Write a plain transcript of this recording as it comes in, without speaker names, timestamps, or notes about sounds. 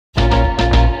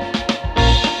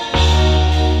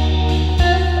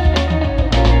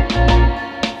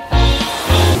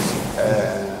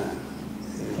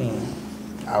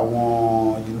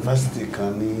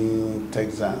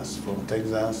from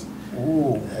Texas,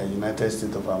 United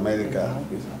States of America.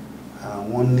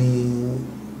 One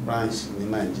branch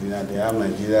in Nigeria, they have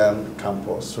Nigerian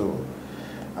campus, so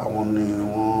I want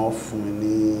one from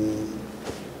the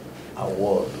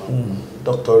award,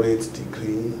 doctorate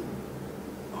degree,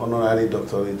 honorary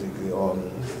doctorate degree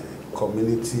on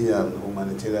community and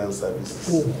humanitarian services.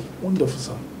 Oh, wonderful,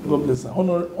 sir. God bless, sir.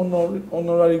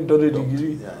 Honorary doctorate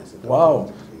degree. Yeah, it's a doctorate wow.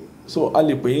 degree. So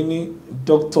Ali Payini,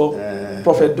 doctor,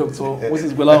 prophet doctor, what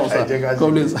is Gbolahan, sir?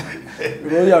 God bless. And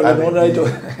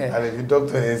if you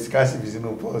doctor is cash is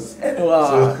no post. Wow,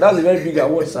 so, that's a very big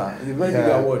award, sir. It's a very big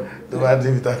award.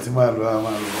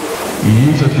 He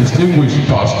is a distinguished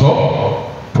pastor,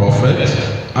 prophet,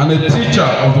 and a teacher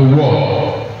of the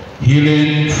word,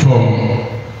 hailing from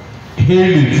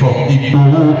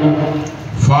Gbolahan,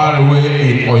 far away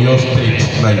in Oyo State,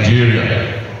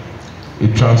 Nigeria. He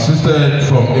transited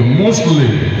from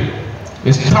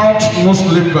a staunch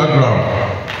Muslim background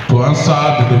to answer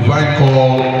the divine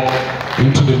call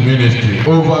into the ministry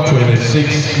over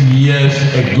 26 years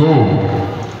ago.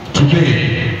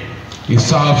 Today, he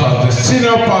serves as the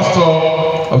senior pastor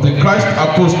of the Christ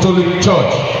Apostolic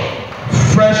Church,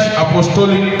 Fresh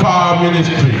Apostolic Power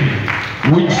Ministry,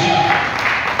 which,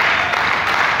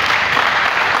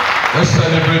 let's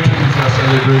celebrate it if we are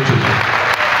celebrating.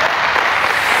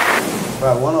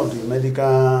 Well, one of the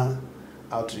medical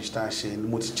outreach that she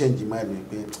change my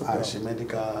mind she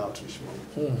medical outreach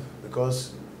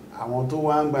because I want to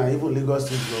one by even Lagos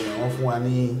State government fún wa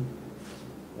ní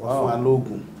fún wa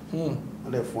lóògùn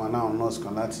wọ́n dẹ̀ fún wa now nurse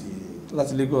kan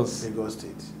láti Lagos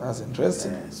State. That's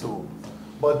interesting. So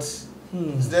but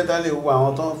incidentally wo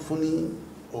àwọn tó fún ní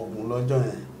oògùn lọ́jọ́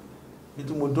yẹn bí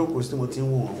tí mo jókòó sí mo ti ń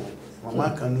wò wọ́n màmá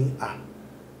kan ní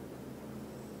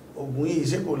oògùn yìí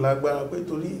ṣé kò lágbára pé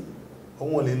torí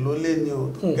òun lè lò lé ní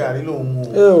o gàrí lòun mú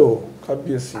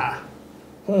kábíyèsí.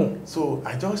 So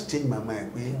I just changed my mind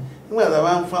pé nígbà tá a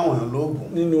bá ń fáwọn èèyàn lóògùn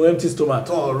nínú empty stomach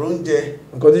tó ọ̀rọ̀ oúnjẹ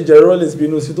nǹkan tí Jerry Rollins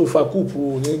bínú sí tó fa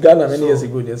kúùpù ní Ghana many years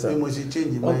ago ní ẹ̀sà bí mo ṣe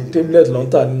change my mind tablet ló ń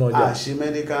tà nínú ọjà. ṣe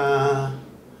medical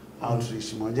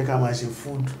outreach mọ̀ jẹ́ ká máa ṣe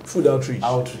food outreach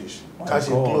ká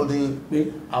ṣe clothing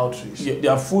outreach.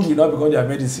 Their food will not become their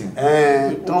medicine.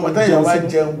 Tọ́wọ́n bá tẹ̀yàn bá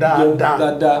jẹun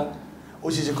dáadáa ó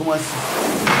ṣe ṣe kó má sí.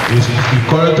 He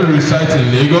currently resides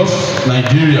in Lagos,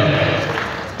 Nigeria,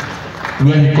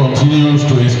 where he continues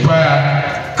to inspire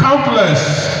countless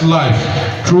lives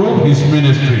through his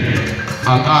ministry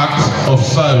and acts of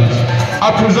service.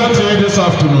 I present to you this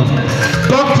afternoon,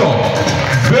 Dr.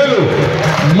 Bello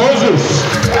Moses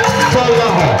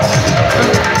Gbolahan.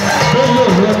 Bello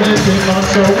Moses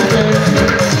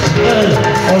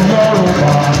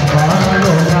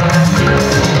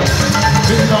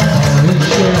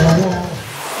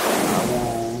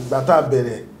gbàtà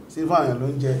bẹ̀rẹ̀ sí fún àwọn ló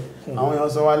ń jẹ àwọn èèyàn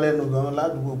sọ wá lẹ́nu gan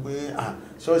ládùúgbò pé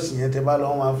ṣọ́ọ̀ṣì yẹn tẹ́ bá lọ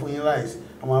wọ́n máa fún yín rice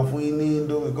wọ́n máa fún yín ní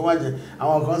indomie kó má jẹ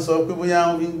àwọn kan sọ pé bóyá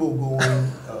wọ́n fi ń gbogbo wọn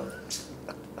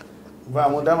bá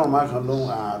àwọn dá màmá kan lóhun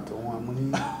ààtò wọn mú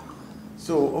ní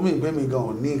so ó mì pé mi gan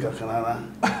ò ní nǹkan kan rárá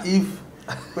if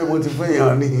pé mo ti fún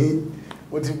èèyàn ní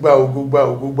mo ti gba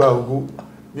ògo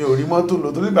mi ò rí mọ́tò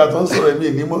lò tó nígbà tó ń sọ̀rọ̀ mi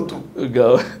ní mọ́tò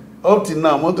up till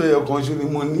now mọ́tò yẹ kan ṣú ni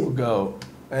mo ní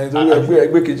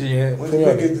ẹgbẹ́ kejì yẹn fún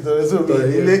yàn kejì tọrẹ sórí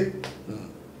ilé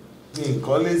ní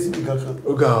nǹkan lé sí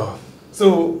kankan so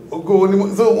ògo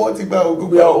ni so wọ́n ti gba ògo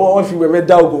wọ́n fi wẹ̀wẹ̀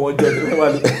dá ògo wọn jẹ ní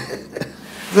wà ní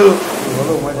so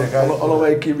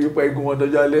ọlọ́wọ́ ìkiri pa igun wọn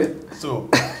dọjọ́ alẹ́. So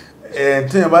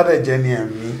téèyàn bá dẹ̀ jẹ́ ní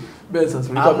ẹ̀mí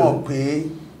a mọ̀ pé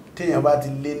téèyàn bá ti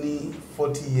lé ní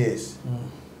 40 years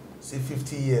sí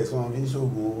 50 years wọ́n fi ń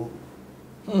ṣògùn owó.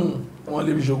 Wọ́n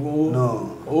lè fi ṣògùn owó?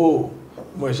 No.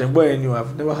 Mo ẹ̀ṣẹ̀ gbọ́ ẹni o,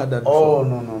 I've never had that before.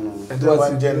 No. Tó bá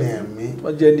jẹ́ ní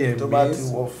ẹ̀mí tó bá ti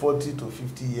wọ 40 to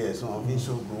 50 years wọ́n fi ń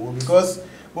ṣògùn owó because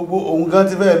gbogbo òun gan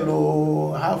ti fẹ́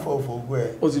lo half of ogún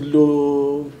ẹ̀. Ó ti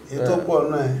lo ètò pọ̀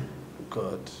náà ẹ̀.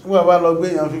 Nígbà bá lọ gbé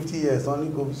èèyàn 50 years wọ́n ní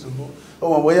kò fi ṣògùn ó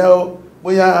mọ̀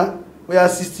bóyá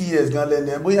 60 years gan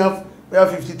lẹ́ni ẹ̀ bóyá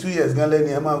 52 years gan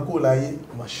lẹ́ni ẹ̀ máa kú láyé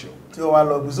tí ó wá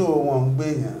lọ bí sóò wọn ń gbé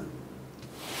èèyàn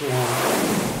tí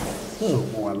wọ́n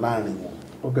mo wà láàrin wọn.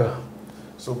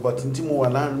 So but tí mo wà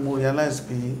láàrin mo realize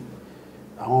pé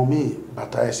àwọn míì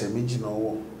bàtà ẹsẹ̀ méjì náà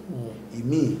wọ̀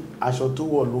ìmí aṣọ tó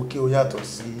wọ̀ lókè ó yàtọ̀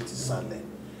sí tìsàlẹ̀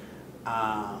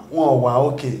wọn wà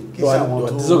okay kí sí àwọn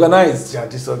tó disorganized. They are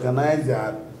disorganized, they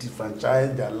are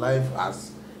disfranchised, their life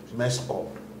has messed up.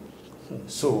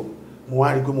 So mo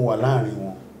wá rí pé mo wà láàrin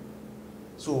wọn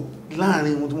so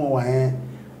láàrin wọn tí mo wà yẹn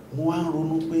mo wá ń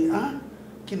ronú pé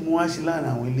kí ni mo wá ṣe láàrin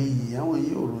àwọn eléyìí àwọn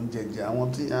yìí ò rún jẹjẹ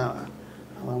àwọn tí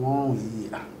àwọn ọrùn yìí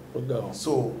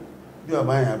so bí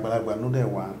bàbá yẹn àgbàlagbà ló dẹ̀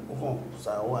wá ó kàn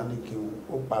sàwọ́ wà ní kí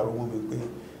ó parọ́ mọ́ mi pé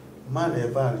má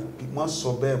never má sọ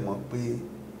bẹ́ẹ̀ mọ́ pé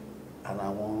ara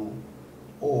wọn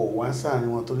ó wá sáàrin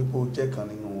wọn torí pé ó jẹ́ kan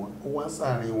nínú wọn ó wá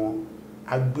sáàrin wọn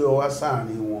a gbé ọ wá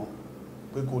sáàrin wọn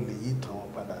pé kò lè yí tàn wọn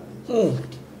padà ní.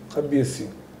 kábíyèsí.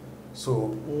 so.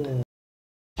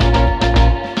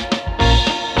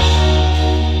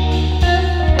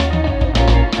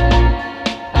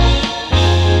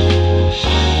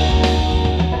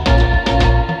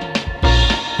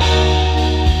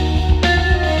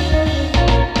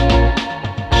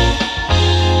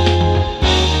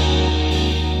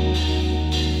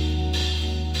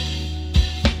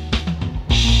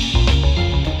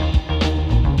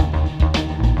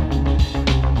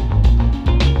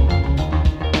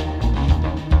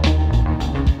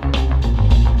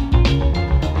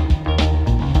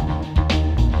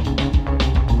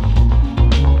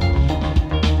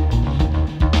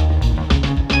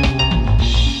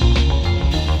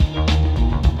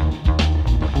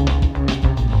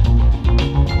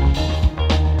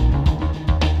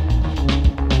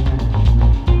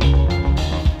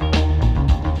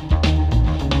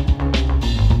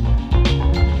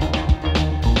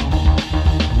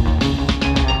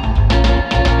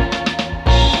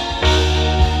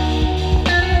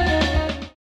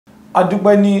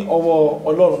 adúpẹ́ ní ọwọ́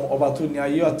ọlọ́run ọba tó ní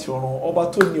ayé àti ọ̀run, ọba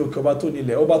tó ní òkè, ọba tó ní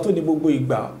ilẹ̀, ọba tó ní gbogbo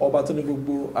ìgbà, ọba tó ní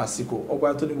gbogbo àsìkò,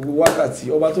 ọba tó ní gbogbo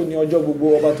wákàtí, ọba tó ní ọjọ́ gbogbo,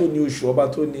 ọba tó ní oṣù, ọba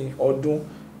tó ní ọdún.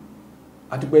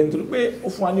 Adúpẹ́ nítorí pé ó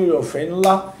fún wa ní oore ọ̀fẹ́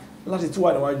ńlá láti tún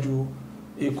wà níwájú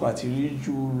ikọ̀ àti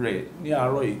ìríjú rẹ̀ ní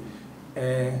àárọ̀ yìí.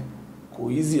 Kò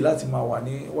easy láti máa wà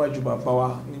níwájú bàbá wa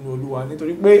nínú Olúwa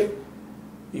nítorí pé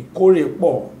ìkórè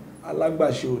pọ̀,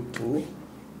 alágbàṣe ò tó,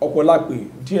 ọ̀pọ̀ lápè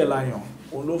díẹ̀ láyàn.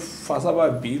 Òun ló fa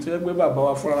sábàbí tó jẹ́ pé bàbá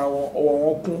wa fúnra wọn ọwọ́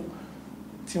wọn kún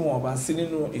tí wọ́n bá sí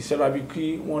nínú ìṣẹ́ra bí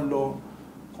kí wọ́n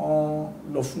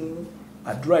lọ fún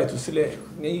àdúrà ìtúsílẹ̀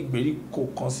ní ìgbèríko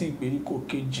kan sí ìgbèríko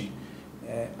kejì.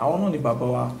 Àwọn náà ni bàbá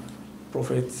wa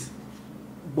Prophet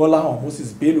Gbolahan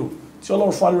Moses Bello tí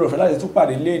Ọlọ́run fún alẹ́ ọ̀fẹ́ láti tún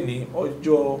pàdé lẹ́ni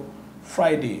ọjọ́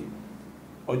Friday,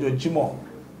 ọjọ́ Jímọ̀,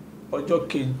 ọjọ́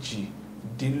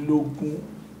kejìdínlógún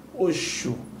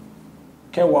oṣù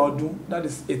kẹwàá ọdún, that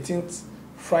is 18th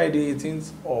Friday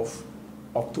 18th of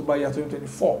October year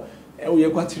 2024. Ó yẹ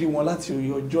ká ti rí wọn láti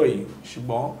ọjọ́ yìí,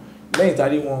 ṣùgbọ́n lẹ́yìn tá a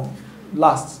rí wọn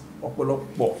last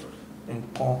ọ̀pọ̀lọpọ̀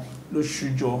nǹkan ló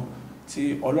ṣújọ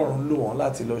tí Ọlọ́run lò wọ́n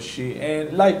láti lọ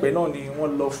ṣe. Láìpẹ́ náà ni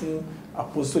wọ́n lọ fún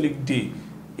Apostolic Day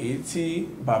èyí tí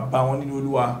bàbá wọn nínú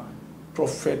Olúwa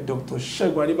Prophet Dr.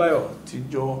 Ṣẹ́gun Adébáyọ̀ ti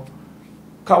jọ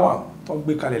káwà tó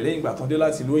gbé kalẹ̀ lẹ́yìn ìgbà tó dé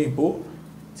láti ìlú òyìnbó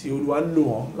tí Olúwa lò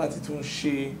wọ́n láti tún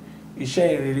ṣe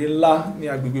iṣẹ́ ìrere ńlá ní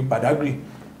agbègbè Badagry.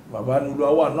 Bàbá ní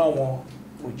Olúwa wà náà àwọn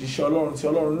òjíṣẹ́ Ọlọ́run tí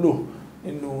Ọlọ́run lò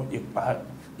nínú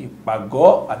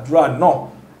ìpàgọ́ àdúrà náà.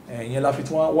 Ìyẹn la fi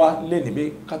tí wọ́n wá lè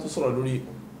níbẹ̀ ká tó sọ̀rọ̀ lórí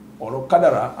ọ̀rọ̀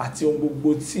kádàrá àti ohun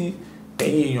gbogbo tí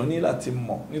ẹ̀yin èèyàn ní láti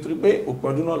mọ̀ nítorí pé òpin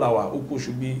ọdún náà la wà, ó kù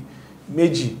oṣù bíi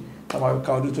méjì tá máa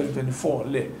ka ọdún 2024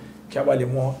 lẹ̀ kí a bá lè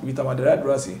mọ ibi tá máa darí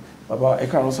àdúrà sí. Bàbá ẹ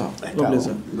káàárọ̀ sà, God bless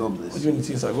sir, ojú ní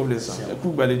tí sà, God bless sir, ẹ kú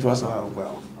ìgbàlejò sà,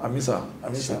 àmín sà,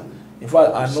 àmín sà. In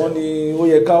fact àná ni ó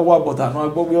yẹ ká wá bọ̀tà àná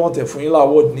agbọ́ pé wọ́n tẹ̀ fún yín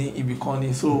láwọ́d ní ibì kan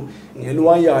ni, so ìyẹn ló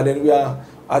wá ń yà á lẹ́nu pé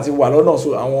a ti wà lọ́nà, so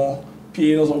àwọn pa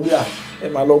náà sọ pé ẹ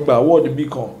máa lọ gba award bí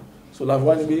kan, so láfi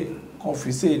wá ní pé kan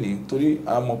fi sí èní torí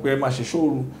a mọ̀ pé ẹ máa ṣe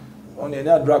ṣóòru wọn ni ẹni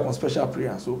àdúrà kan special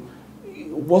prayer. So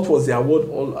what was the award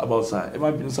all about sir? Ẹ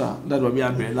má bínú sir, dáàdùn àbí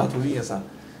abẹ̀rẹ̀ látòrí yẹn sir,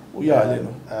 ó yà á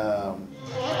lẹ́nu.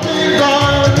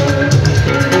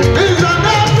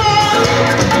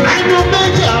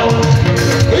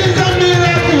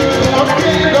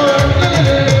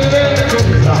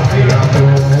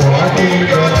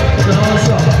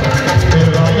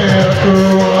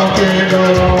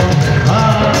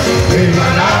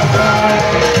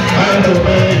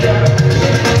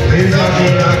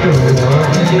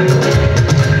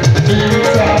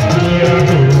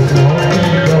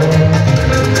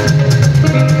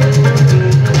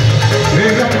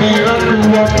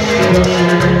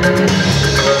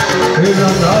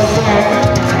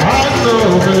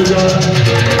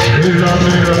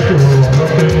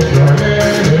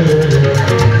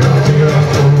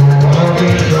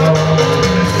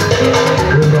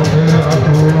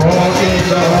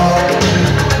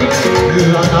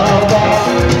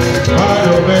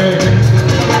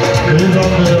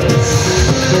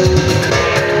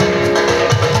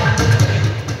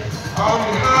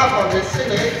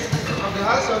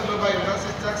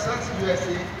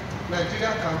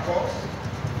 Nigeria campus,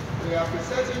 we are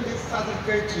presenting this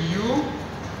certificate to you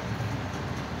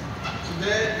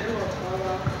today. In the name of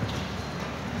Father,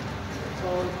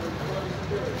 Son, and the Holy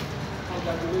Spirit.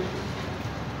 Congratulations.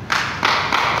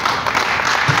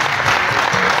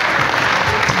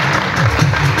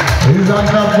 He's a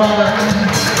Gabba,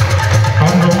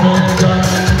 and the Omega.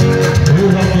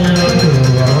 He's a miracle.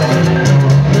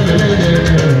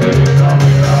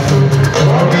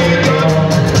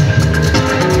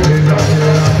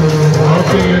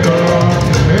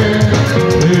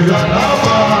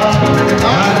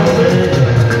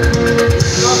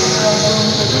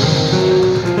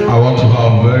 I want to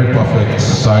have very perfect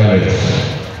silence.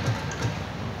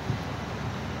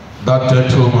 That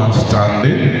gentleman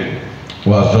standing,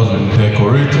 who has just been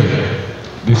decorated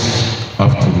this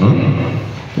afternoon,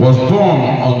 was born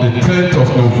on the 10th of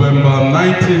November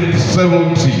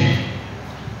 1970.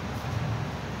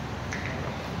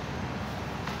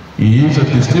 He is a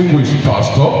distinguished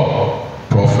pastor,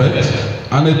 prophet,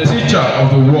 and a teacher of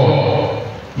the word,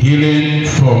 hailing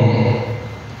from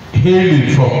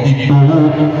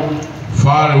Gbolahan,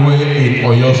 far away in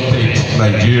Oyo State,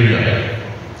 Nigeria.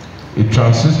 He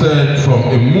transited from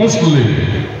a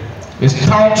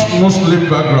staunch Muslim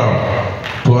background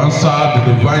to answer the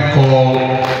divine call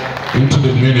into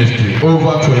the ministry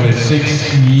over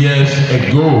 26 years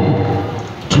ago.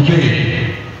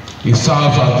 Today, he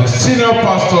serves as the senior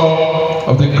pastor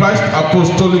of the Christ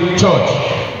Apostolic Church,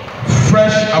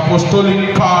 Fresh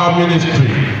Apostolic Power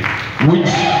Ministry, which,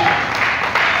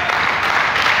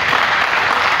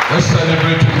 let's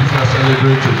celebrate it if we are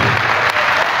celebrating,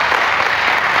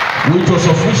 which was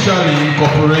officially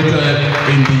incorporated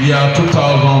in the year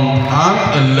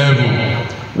 2011.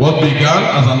 What began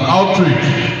as an outreach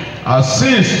has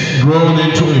since grown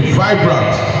into a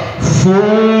vibrant,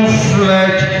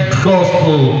 full-fledged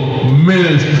gospel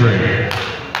ministry.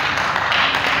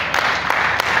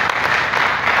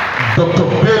 Dr.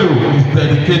 Bello is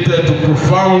dedicated to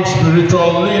profound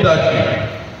spiritual leadership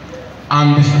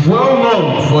and is well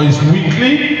known for his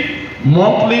weekly,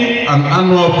 monthly, and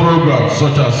annual programs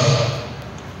such as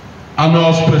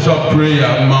annual special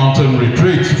prayer mountain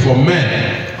retreats for men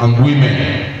and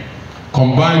women,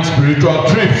 combined spiritual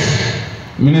trips,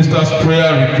 ministers'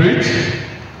 prayer retreats,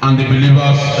 and the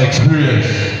believer's experience,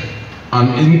 and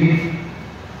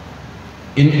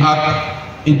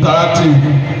interactive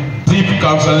deep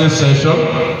counseling session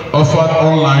offered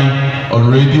online, on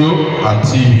radio, and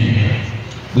TV.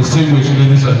 Distinguished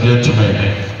ladies and gentlemen,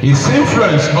 his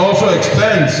influence also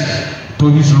extends to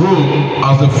his role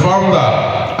as the founder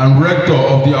and rector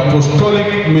of the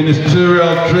Apostolic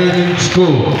Ministerial Training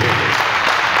School,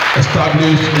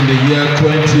 established in the year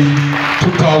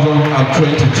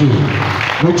 2022,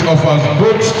 which offers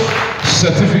both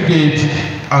certificate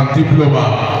and diploma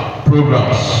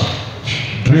programs.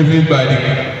 Driven by the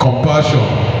compassion,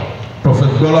 Prophet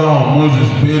Gbolahan Moses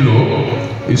Bello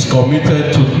is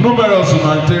committed to numerous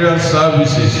humanitarian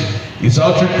services. His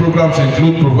outreach programs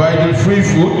include providing free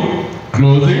food,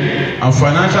 clothing, and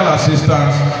financial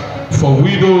assistance for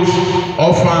widows,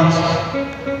 orphans,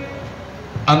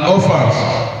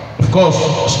 of course,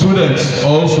 students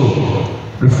also,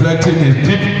 reflecting his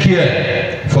deep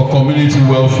care for community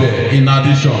welfare. In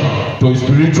addition to his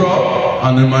spiritual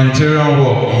and humanitarian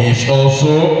work, he is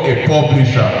also a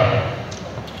publisher.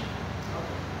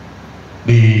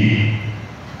 The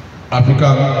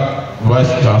African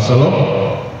Vice Chancellor,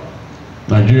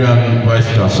 Nigerian Vice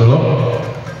Chancellor,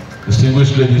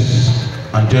 distinguished ladies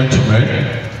and gentlemen,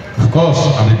 of course,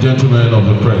 and the gentlemen of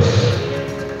the press.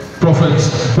 Prophet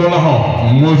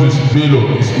Gbolahan Moses Bello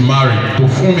is married to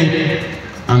Fumi,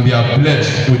 and they are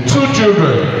blessed with 2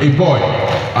 children, a boy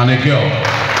and a girl.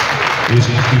 He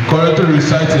currently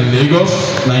resides in Lagos,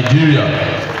 Nigeria,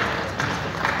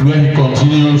 where he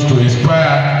continues to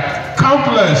inspire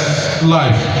countless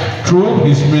lives through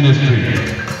his ministry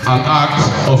and acts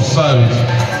of service.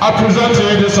 I present to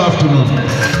you this afternoon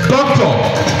Dr.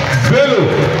 Bello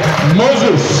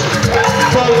Moses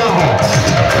Gbolahan.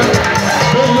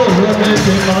 Bello lórí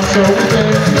ti máa sọ wípé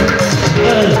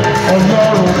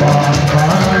Ọlọ́run bàbá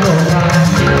lọ́la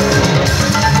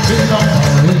nínú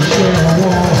àwọn iṣẹ́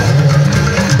ọwọ́ rẹ̀.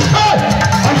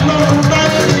 Ọlọ́run bá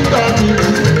ti gbà mí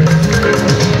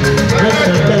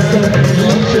lẹ́sẹ̀kẹsẹ̀ kì í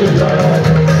ṣe yàrá.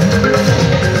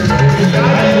 Ìyá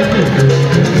ayé kékeré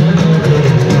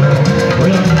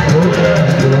bóyá kò jẹ́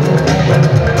ìjọba.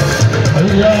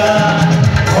 Ìyá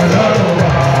Ọlọ́run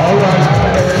bàbá wà.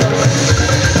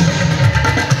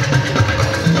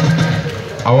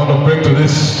 I want to bring to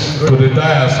the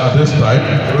dais at this time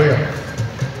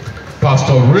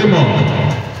Pastor Raymond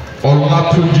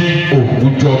Olatunji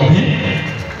Ogujobi.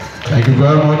 Thank you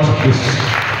very much. Please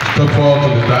step forward to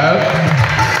the dais.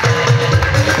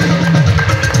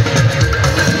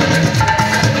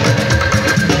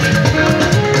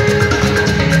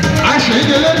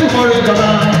 Àṣeyẹlẹ dùn mọ́rẹ́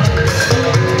gbọ́dọ̀.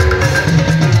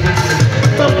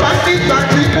 Bàbá nígbà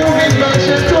tí mo rí gbà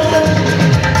ṣe tó.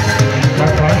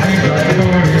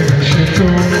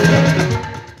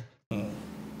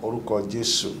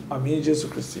 Jésù. Àmín Jésù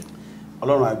Kristi.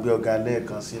 Ọlọ́run á gbé ọ̀gá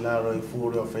lẹ́ẹ̀kan sí láàárọ̀ ìfún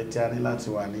oore ọ̀fẹ́ tí a ní láti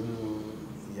wà nínú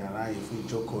yàrá yìí fún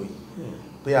ìjókòó yìí.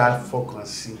 Pé a fọkàn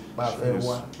sí bá fẹ́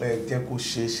wá pé jẹ́ kó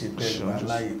ṣeé ṣe bẹ́ẹ̀ gbà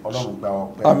láàyè. Ọlọ́run gba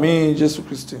ọpẹ́. Àmín Jésù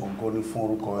Kristi. Ògo ni fún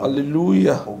orúkọ rẹ̀.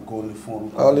 Hallelujah. Ògo ni fún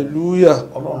orúkọ rẹ̀. Hallelujah.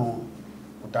 Ọlọ́run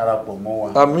darapọ̀ mọ́ wa.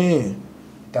 Àmín.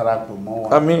 Darapọ̀ mọ́ wa.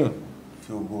 Àmín.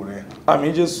 Fi ògo rẹ̀.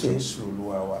 Àmín Jésù. Jésù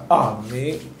Olúwa wa.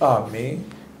 Àmín. Àmín.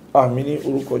 Àmín ní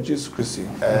orúkọ Jésù Kristi.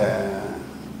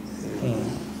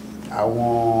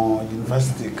 Àwọn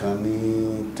yunifásitì kan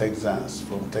ní Texas,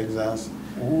 from Texas,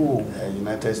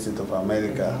 United States of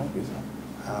America,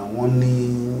 wọ́n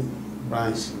ní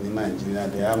branch ní Nigeria,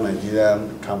 they have Nigerian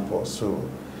campus, so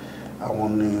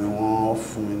àwọn ni wọ́n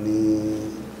fún mi ní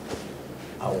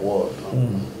award,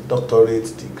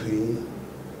 doctorate degree,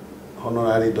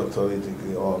 honorary doctorate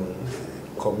degree on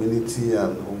community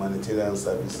and humanitarian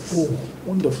services. Oh,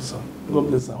 wonderful, sir. God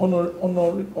bless sir.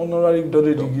 Honorary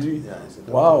doctorate degree. Yeah, it's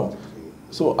a Wow. degree.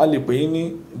 So Ali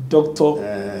Payini,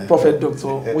 doctor, prophet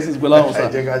doctor, Moses Gbolahan,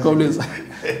 sir. God bless sir.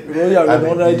 Because you have an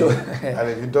honorary doctor. And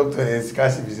if you doctor is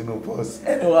scarcely visible post.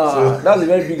 Wow, that's a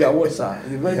very big award, sir.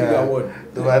 It's a very big award.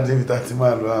 The bad David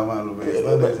Atiman, but it's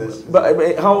not necessary.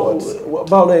 But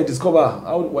how did you discover?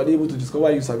 How were they able to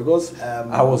discover you, sir? Because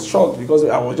I was shocked because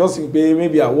I was just thinking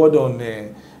maybe award on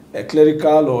a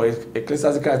clerical or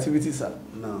ecclesiastical activity, sir.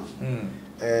 No.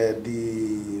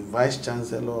 The Vice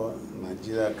Chancellor,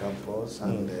 Nigeria campus,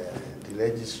 and the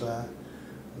Registrar,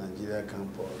 Nigeria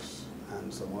campus,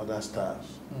 and some other staffs.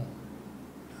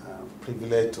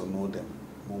 Privileged to know them.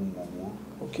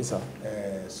 Okay, sir.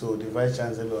 So the Vice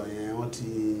Chancellor, want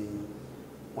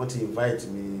to invite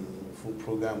me for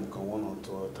program one or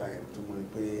two times to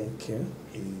pay. Okay.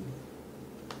 He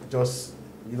just,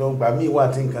 you know, by me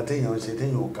what thing can tell you, say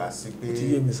you can see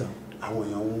pay. Àwọn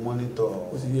èèyàn monitor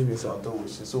ọ̀tọ̀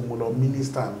so mo lọ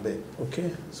minister ń bẹ̀.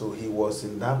 Okay. So he was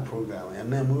in that program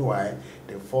and then meanwhile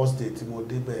the first day tí mo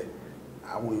débẹ̀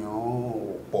àwọn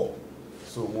èèyàn pọ̀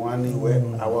so mo wá ní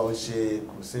ìwé àwa ò ṣe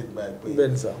crusade by pé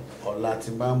ọ̀la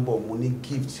tí bá ń bọ̀ mo ní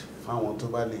gift fáwọn tó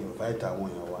bá lè invite àwọn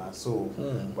èèyàn wá so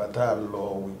bàtà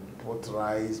lọ we bought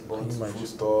rice bought food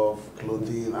stuff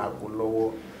clothing àkó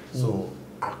lọ́wọ́ so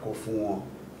àkó fún wọn.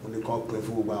 When you come play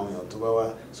football,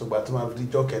 so but to have the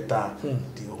jocketa,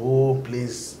 the whole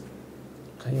place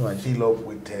can you imagine? Fill up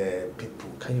with people.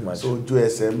 Can you imagine? So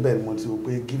JSM Ben want to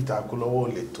pay gift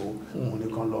Akulawo Leto when you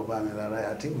come over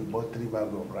I think we bought 3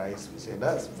 bags of rice. We said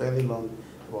that's very long,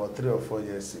 about 3 or 4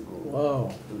 years ago.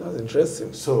 Wow, that's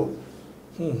interesting. So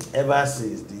ever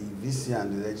since the VC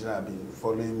and the lecturer have been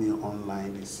following me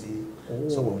online, they see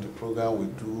some of the program we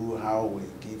do, how we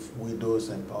give widows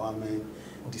empowerment.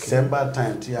 Okay. December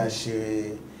time,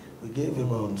 we gave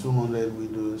about 200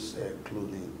 widows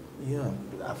clothing. Yeah.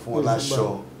 For last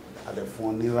show, at the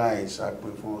phone, rice,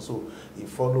 so he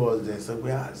followed us there. So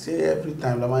we say every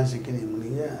time the man shaking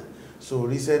him, yeah. So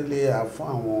recently, I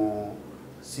found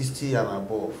 60 and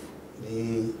above.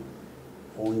 I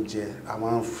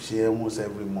share almost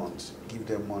every month. Give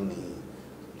them money.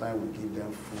 Sometimes we give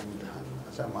them food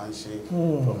and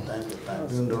from time to time.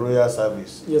 During the royal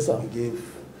service, yes, sir. We gave.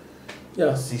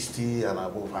 60 and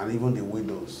above, and even the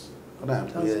widows. We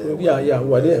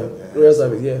were there. Royal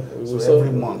service, yeah. So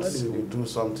every month we do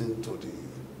something to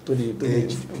the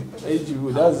aged.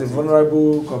 That's the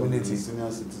vulnerable community. Senior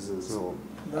citizens. So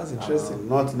that's interesting.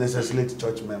 Not necessarily the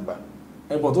church member.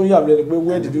 But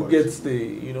where did you get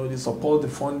the support, the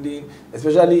funding,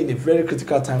 especially in a very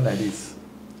critical time like this?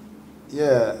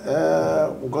 Yeah,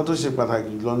 we got to shape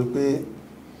pàtàkì lọ ni pé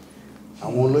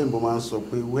àwọn olóyìnbó máa ń sọ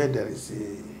pé where there is a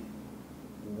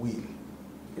will.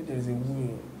 There is a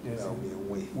will. There will be a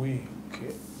way. Way.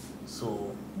 Okay.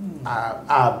 So,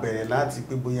 a bẹ̀rẹ̀ láti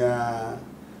pé bóyá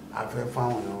a fẹ́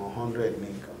fáwọn 100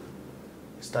 nìkan.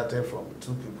 It started from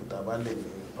 2 people that bá lè ní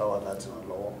power láti ràn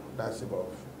lọ́wọ́. That's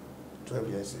about 12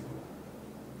 years ago.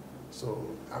 So,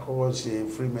 a kọ́kọ́ ṣe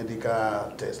free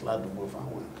medical test ládùúgbò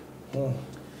fáwọn.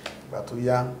 Ìgbà tó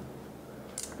yá,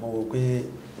 mo wò pé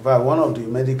one of the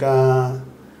medical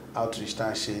outreach tá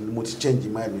a ṣe mo ti change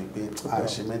mind mi pé a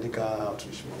ṣe medical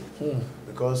outreach mo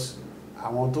because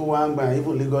àwọn tó wá ń gbà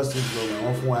even Lagos State government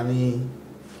wọ́n fún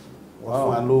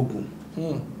wa lóògùn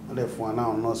wọ́n dẹ̀ fún wa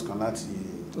náà nurse kan láti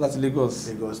Lagos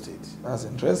State. That's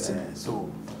interesting. So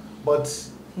but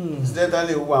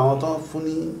incidentally wo àwọn tó ń fún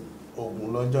ní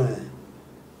oògùn lọ́jọ́ yẹn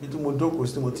bí tí mo jókòó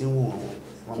sí mo ti ń wò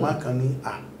wọ́n màmá kan ní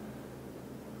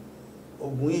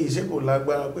oògùn yìí ṣé kò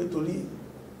lágbára pé torí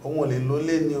òun ò lè ló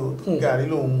lé ní o gàrí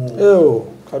lòun mú o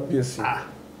kábíyèsí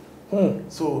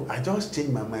So I just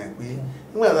changed my mind pé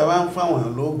nígbà tá a bá ń fáwọn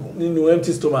èèyàn lóògùn nínú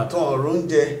empty stomach tó ọ̀rọ̀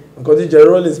oúnjẹ nǹkan tí Jerry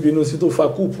Rollins bínú sí tó fa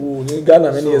kúùpù ní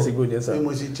Ghana many years ago ní ẹ̀sà bí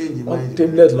mo ṣe change my mind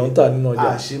tablet ló ń tà nínú ọjà.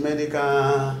 a ṣe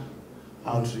medical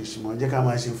outreach mọ̀ jẹ́ ká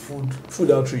máa ṣe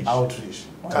food outreach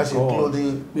ká ṣe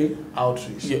clothing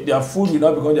outreach. Their food will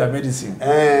not become their medicine.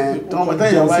 Tọ́mọ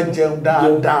táyà bá jẹun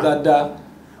dáadáa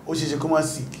ó ṣe ṣe kó má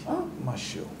sick.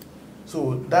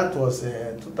 So that was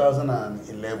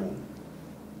 2011.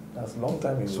 That's a long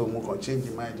time ago. So mo kàn change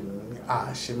my mind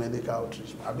ṣe medical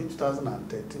outreach àbí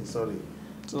 2013 sorry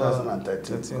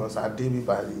 2013 because I did it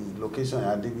by the location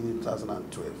I did it in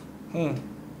 2012.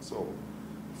 So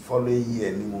following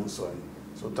year ni mo ń sọ yìí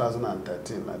so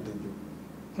 2013 I did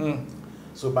it.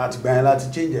 So but gba yẹn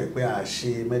láti change ẹ pé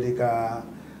ṣe medical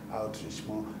outreach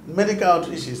more. Medical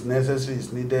outreach is necessary,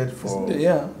 is needed for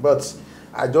but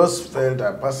I just felt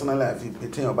that personally I feel pé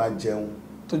téèyàn bá jẹun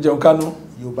tó jẹun kánú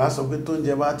Yorùbá sọ pé tó ń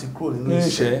jẹ bá ti kúrò nínú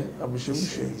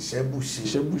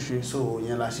ìṣẹ́bùṣe so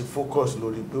yẹn la ṣe focus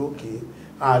lórí pé okay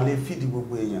a lè feed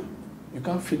gbogbo èèyàn. You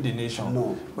can't feed the nation.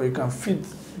 No. But you can feed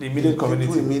the immediate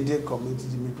community. The immediate community,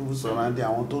 the people surrounding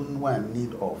àwọn tó wà in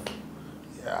need of.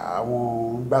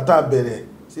 Àwọn gbàtà bẹ̀rẹ̀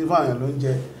sí fún àwọn ló ń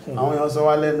jẹ àwọn èèyàn sọ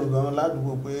wá lẹ́nu gan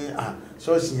ládùúgbò pé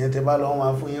ṣọ́ọ̀ṣì yẹn tẹ́ bá lọ wọ́n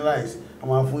máa fún yín rice wọ́n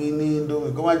máa fún yín ní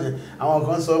indomie kó má jẹ àwọn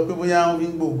kan sọ pé bóyá wọ́n fi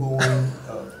ń gbogbo wọn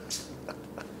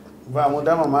bá àwọn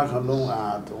dá màmá kan lóhun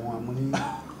àtọ̀wọn àmúní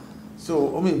so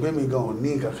ó mì pé mi gan ò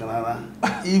ní nǹkan kan rárá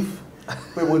if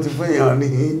pé mo ti fún èèyàn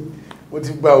ní mo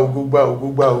ti gba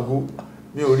ògo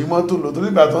mi ò rí mọ́tò lò torí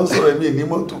ìgbà tó ń sọ̀rọ̀ mi ní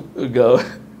mọ́tò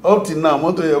up till now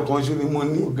mọ́tò yẹ kan ṣú ni mo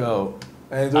ní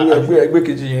ẹni tó ẹgbẹ́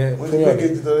kejì yẹn mo ní ẹgbẹ́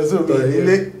kejì tọrẹ sí omi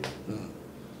nílé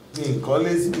ní nǹkan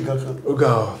lé sí kankan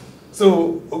so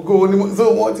ògo ni so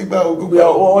wọ́n ti gba ògo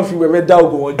wọ́n fi wẹ̀wẹ̀ dá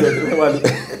ògo wọn jẹ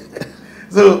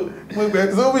so mo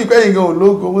gbẹ so bí ìpẹ́yìn gan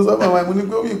ológo mo sọ fún àwọn ní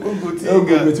pé ó bí ìkógo tí ó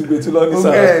gan gbẹ̀tùgbẹ̀tù lọ ní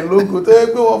sáà ó lógo tó yẹ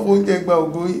pé wọ́n fún oúnjẹ gba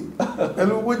ògo yìí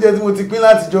pẹ̀lú oúnjẹ tí mo ti pín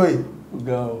látijọ́ yìí.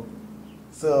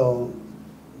 So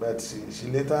but she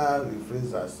later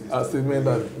rephrased her statement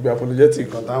that be apologetic.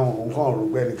 Kan táwọn nǹkan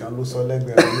òrùgbẹ́ nìkan ló sọ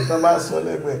lẹ́gbẹ̀ẹ́ rẹ̀ ní tán bá sọ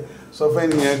lẹ́gbẹ̀ẹ́ sọ fẹ́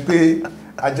nìyẹn pé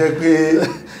a jẹ́ pé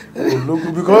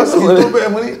ológun because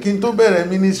kí n tó bẹ̀rẹ̀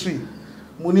ministry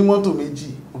mo ní mọ́tò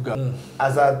méjì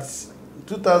as at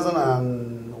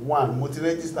 2001 mo ti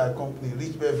register company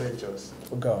Rich Bear Ventures.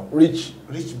 Rich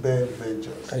Bear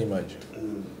Ventures. Can you imagine?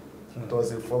 It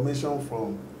was a formation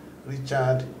from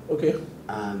Richard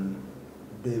and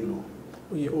Bello.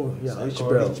 So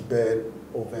Rich Bear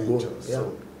Ventures.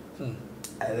 So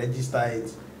I registered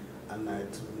it and I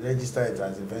registered it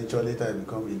as a venture. Later I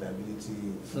become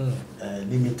a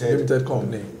limited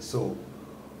company. So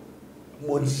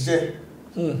mo ṣiṣẹ́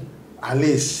at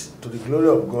least to the glory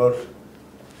of God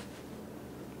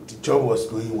the job was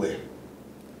going well.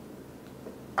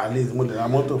 At least mo lè ra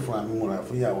mọ́tò fún àmì mo rà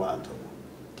fún ìyàwó àtọmọ.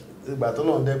 Ìgbà tó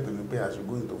lọ́n dẹ́ pè mí pé I should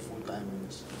go into full-time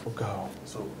ministry.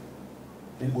 So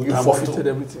you forfeited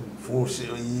everything. Fún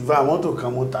ìfà mọ́tò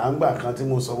kan mo tà ń gbà kan tí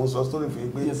mo sọ story fún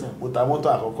yín pé mo ta mọ́tò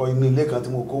àkọ́kọ́ inú ilé kan tí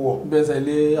mo kó wọ̀. Bẹ́ẹ̀ sẹ́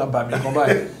ilé àbàmì kan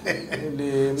báyìí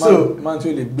ilé máa tí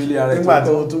ó lè gbélé ara ẹ̀ tó nígbà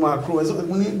tí mo tún máa kúrò ẹ̀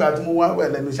mo ní ìgbà tí mo wá wẹ̀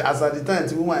lẹ́nu iṣẹ́ as at the time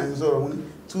tí mo máa ń sọ̀rọ̀ mo ní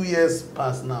 2 years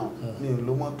past now mi ò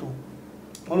lo mọ́tò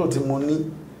mọ́tò tí mo ní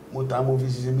mo ta mo fi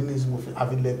ṣiṣẹ́ ministry mo fi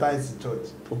àfilẹ̀ táìsì church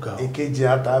èkejì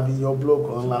àtàbí yọ block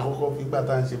ńlá kọ́kọ́ fi gbà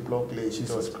tá à ń ṣe block lay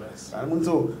church and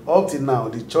so up till now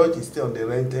the church is still on the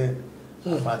rented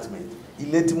apartment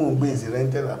ilé tí mo ń gbé is a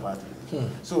rented apartment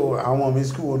so àwọn mi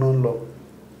school wo náà ń lọ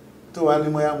tó wá ní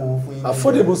mọ́yá mo ń fún yín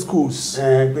affordable schools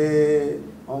pé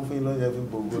wọ́n fún yín lóúnjẹ fi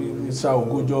gbogbo ìṣà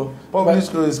ògójọ́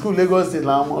public school Lagos State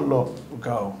làwọn mọ́ lọ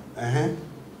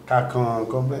Kakan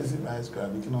comprehensive high school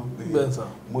àbí kí náà pé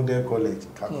model college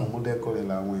Kakan model college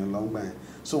làwọn èèyàn lọ ń gbà yẹn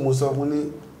so mo sọ fún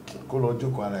ní kó lọ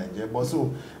jókòó ara ẹ̀ jẹ́ but so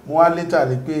mo wá later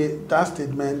rí pé that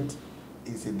statement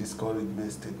is a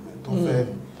discouragement statement tó fẹ́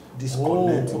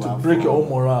disconnect to break your own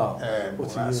moral.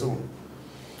 So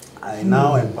I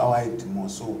now empower it more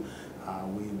so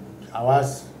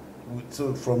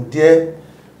so from there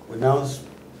we now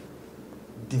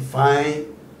define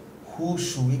who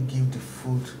should we give the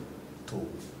food to.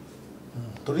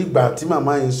 Torí ìgbà tí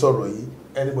màmá yìí sọ̀rọ̀ yìí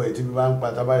anybody tí bí bá ń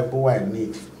pa tábà ipò wà ní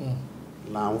need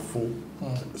là ń fún.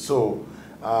 So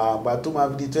ìgbà tó máa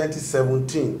fi di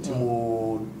 2017 tí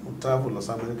mo travel lọ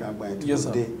sí America gba ẹ̀ tí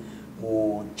mo dé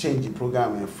mo change the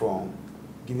program from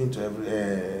giving to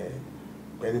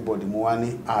anybody mo wá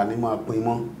ní àní máa pín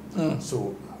mọ́. So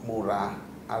mo ra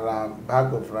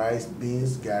bag of rice,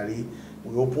 beans, garri.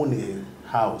 We open a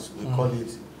house, we call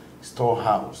it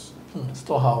storehouse.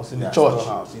 Storehouse in the church.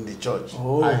 Storehouse in the church.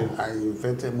 Oh. I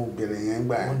invented mo bẹ̀rẹ̀ yẹn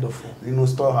gbà yẹn. Wonderful. Nínú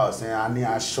storehouse yẹn a ní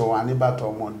aṣọ, a ní bàtà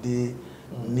ọmọdé,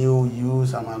 new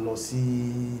use, a máa lọ sí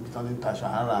ibi tí wọ́n ti ń taṣọ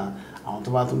ara, àwọn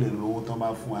tó bá tún lè lówó tó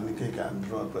bá fún wa ní cake and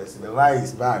draw press, the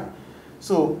rice bag.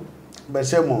 So,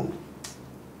 bẹ̀ṣẹ̀ mọ̀,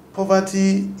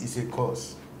 poverty is a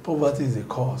cause. Poverty is a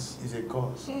cause. Is a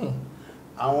cause.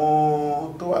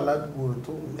 Àwọn tó wà ládùúgbò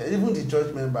tó, even the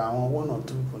church member, àwọn 1 or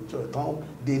 2 people church,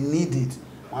 they need it.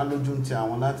 Wọ́n lójú ti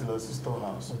àwọn láti lọ sí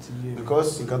storehouse.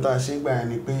 Because nǹkan tá a ṣe gbà yẹn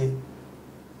ni pé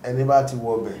ẹni bá ti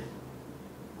wọ bẹ̀,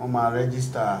 wọ́n máa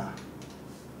register,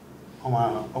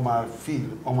 wọ́n máa fill,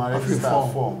 wọ́n máa register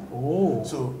form. Oh.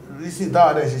 So reason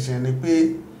táwa dẹ̀ ṣiṣẹ́ ni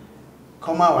pé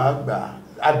kọ́ máa wá gbà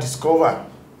á discover.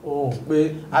 Oh,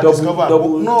 pé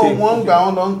double no, wọ́n gbà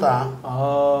wọ́n lọ ń tà.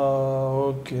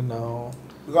 Okay now.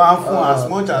 Because I'm fún as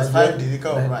much as 5 delica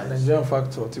of rice. Nigerian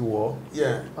factor ti wọ́.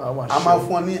 Yeah. I'm a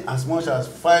fún ní as much as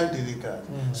 5 delica.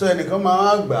 So ẹnìkan máa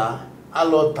wá gbà á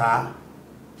lọ tà.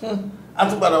 A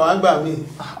tún padà wá gbà mí.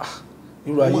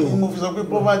 Mo fi sọ pé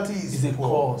poverty is a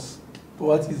cause.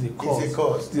 Poverty is a cause. It's a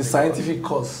cause. It's a scientific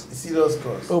cause. A serious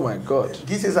cause. Oh my God.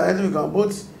 This is scientific cause,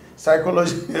 both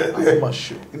psychology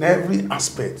in every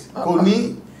aspect. Kò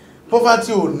ní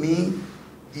poverty ò ní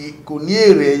kò ní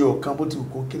èrè ẹyọ kan bó ti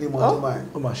kò kéré mọ́ tó báyìí.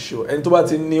 Oh my sure. Ẹni tó bá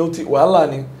ti ní ó ti wàhálà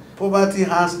ni. Poverty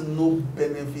has no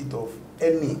benefit of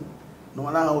any, no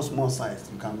matter how small size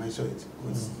you can measure it.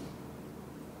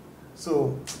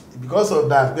 So because of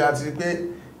that, we actually pay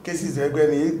cases ẹgbẹ́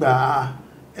ní ìgbà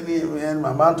ẹni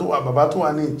bàbá tó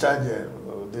wà ní in charge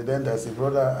then there's a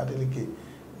brother Adeleke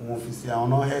mo fi sí àwọn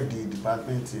náà head the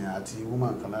department àti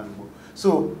woman kan ládùúgbò.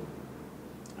 So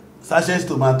sachet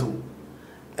tomato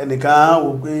ẹnìkan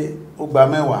wò pé ó gba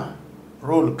 10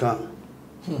 roll kan.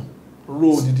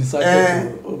 Roll the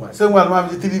sachet. Oh my. So wọ́n máa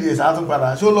fi 3 days á tún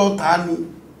padà ṣó lọ tà ní.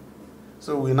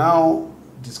 So we now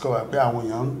discover pé àwọn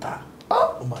èèyàn ń tà.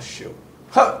 Oh my sure.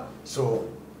 So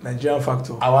Nigerian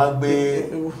factor. Àwa gbé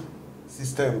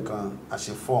system kan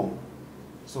àṣẹ form.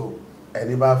 So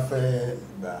ẹni bá fẹ́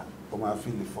gbà ó máa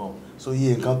fill the form. So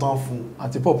iye nǹkan tán fún.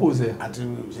 Àti purpose ẹ̀. Àti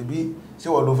ṣebí ṣé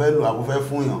wọ́n ló fẹ́ lò àbò fẹ́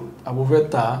fún yàn. Àbò fẹ́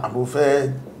tà. Àbò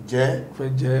fẹ́ jẹ. Fẹ́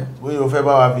jẹ. Bóyá o fẹ́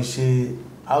bá wa fi ṣe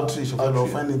outreach, o fẹ́ lọ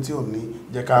fún ẹni tí ò ní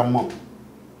jẹ́ ká mọ̀.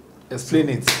 Explain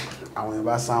it. Àwọn yẹn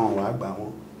bá sáwọn wàá gbà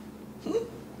wọ́n.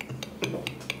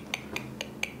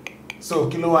 So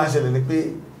kí ló wá ṣẹlẹ̀ ni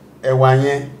pé ẹ̀wà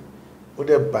yẹn ó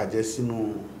dẹ̀ bàjẹ́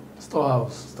sínú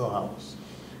storehouse.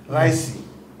 Rice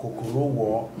kòkòrò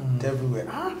wọ̀ everywhere.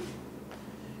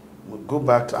 We go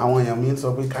back to àwọn èèyàn mi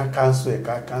sọ pé ká cancel ẹ̀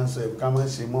ká má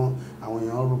ṣe mọ́ àwọn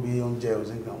èèyàn rú bí oúnjẹ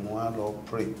òsín kan mo wá lọ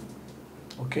pray.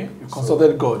 Okay, you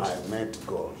consulted God. I met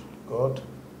God. God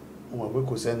mo mọ̀ pé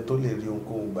kò sẹ́ni tó lè rí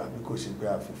ohunkóhun gbà bí kò ṣe pé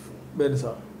àfihàn. Bẹ́ẹ̀ni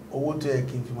sir. Owó tó yẹ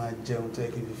kí n fi máa jẹun tó yẹ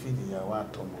kí n fi feed ìyàwó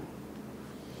àtọmọ.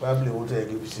 Probably owó tó yẹ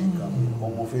kí n fi ṣe nǹkan mi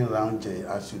ọmọ fi ń ra oúnjẹ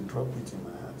I should drop it in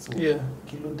my heart. So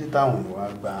kí ló dé táwọn ìwà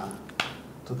gbà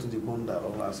tó tún di bọ́ńdà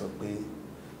lọ́wọ́ sọ pé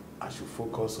I should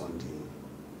focus on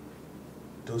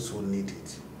those who need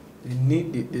it.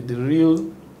 The real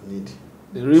need.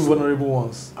 The real vulnerable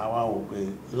ones. Àwa wò pé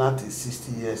láti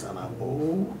 60 years and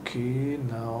above. Okay,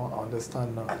 now I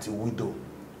understand now. Àti widow.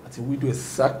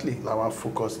 Exactly. Làwa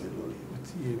focus lé lórí.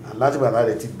 And láti bàtà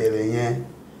rẹ̀ ti bẹ̀rẹ̀ yẹn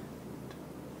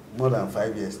more than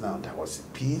 5 years now, there was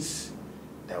peace,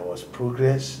 there was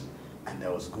progress, and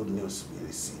there was good news we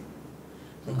received.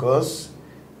 Because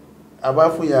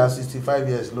Abafuya 65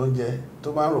 years ló ń jẹ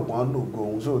tó bá ń rò pọ́n lògo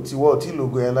òun so tí wọ́n tí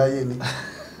lògo ẹ láyé ni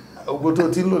ogbó tó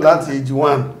ti ń lò láti age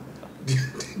 1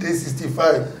 dé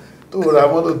 65 tó ra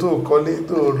mọ́tò tó kọ́lé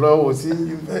tó lọ́wọ́ sí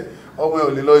ọmọ ẹ̀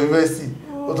ò lè lọ yunifásitì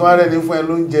ó tún wá rẹ̀ ní fún ẹ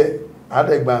ló ń jẹ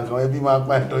àdẹ̀gbà nǹkan ẹbí máa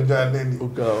pa ìtọ́jú alẹ́ ni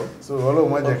so ọlọ́run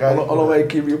má jẹ́ ká ọlọ́run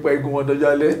ẹ̀kí mi pa igun wọn dọ́jú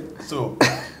alẹ́. So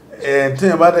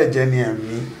téèyàn bá dẹ̀ jẹ́ ní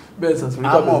ẹ̀mí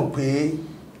a mọ̀ pé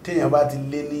téèyàn bá ti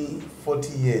lé ní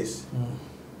 40 years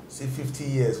sí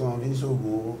 50 years wọ́n fi ń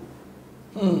ṣògùn owó.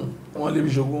 Wọ́n lè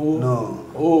fi ṣògùn owó? No.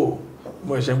 Oh,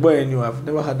 mo ẹ̀ṣẹ̀ gbọ́ ẹni o, I've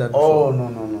never had that Oh before. no.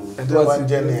 Tó bá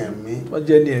jẹ́ ní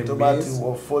ẹ̀mí tó bá ti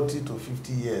wọ 40 to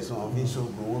 50 years wọ́n fi ń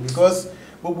ṣògùn owó because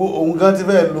gbogbo òun gan ti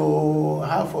fẹ́ lo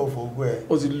half of ogún ẹ̀.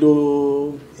 Ó ti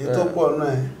lo ètò pọ̀ náà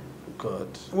ẹ̀. God.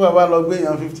 Nígbà bá lọ gbé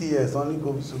èèyàn 50 years wọ́n ní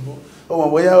kò fi ṣògùn ó mọ̀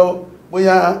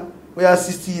bóyá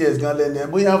 60 years gan lẹ́ni ẹ̀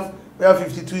bóyá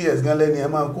 52 years gan lẹ́ni ẹ̀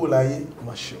máa kú láyé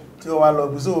tí ó wá lọ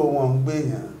bí so wọn ń gbé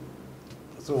èèyàn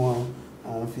so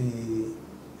wọn fi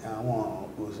àwọn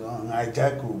òṣùwọ̀n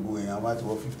àjákò ògùn èèyàn bá ti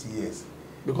wọ 50 years.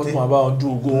 Because wọn bá wọn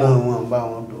dún ogún wọn. náà wọn bá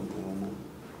wọn dún ogún wọn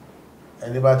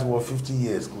ẹni bá ti wọ 50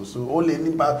 years kò so ó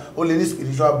lè ní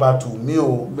spiritual battle mi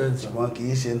o ṣùgbọ́n kì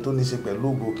í ṣe tó ní ṣe pẹ̀lú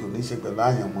ògo kì í ní ṣe pẹ̀lú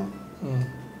àyànmọ́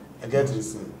I get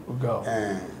this thing.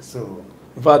 So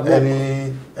in fact,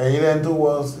 ẹ̀yin rẹ̀ tó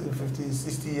was 50,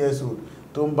 60 years old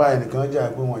tó ń bá ẹnìkan jà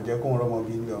pé wọ́n jẹ́ kóun rọ́mọ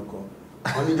bí ilé ọkọ.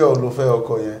 Wọ́n níjọ́ ló fẹ́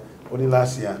ọkọ yẹn, ó ní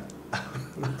last year.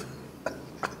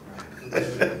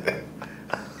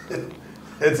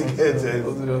 Etiquette.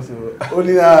 Ó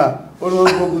ní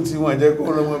wọ́n gbógun tí wọ́n jẹ́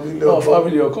kóun rọ́mọ bí ilé ọkọ.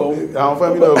 Àwọn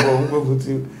family ọkọ ń gbógun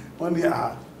tí wọ́n ní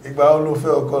ìgbà ó ló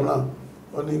fẹ́ ọkọ náà.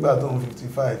 Ó ní ìgbà tó ń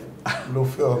 55 ló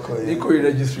fẹ́ ọkọ yẹn. Ní kò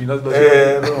registry lọ́dọ̀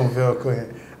ló ń fẹ́ ọkọ yẹn.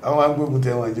 Àwọn agbógun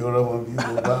tẹ wọ́n jẹ́ rọ́mọ bí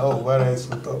ọba rẹ̀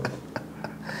sùn tọ́.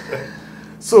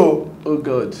 So, oh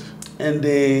God. And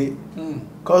the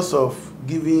cost of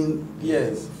giving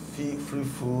free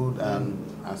food and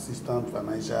assistance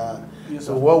financial.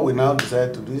 So what we now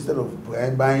decide to do, instead of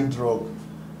buying drug,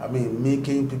 I mean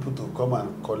making people to come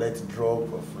and collect drug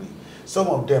for free. Some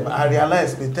of them, I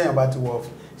realized by the time about to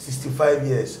 65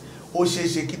 years, ó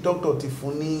ṣeéṣe kí doctor ti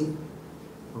fún ní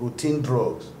routine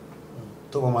drugs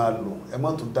tó máa lò. Ẹ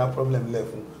mọ́ tó dá problem lẹ̀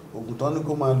fún ògùn tó ní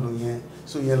kó máa lò yẹn.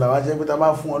 So yẹn làwọn jẹ́ pé tá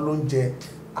bá fún wọn lóúnjẹ,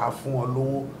 à fún wọn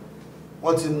lówó.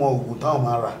 Wọ́n ti mọ ògùn táwọn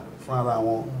máa rà fún ara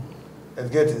wọn.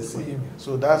 Getting sick.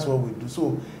 So that's what we do.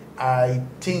 So I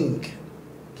think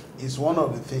it's one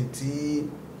of the things tí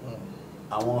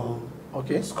àwọn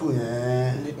school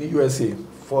in USA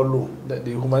follow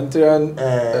the humanitarian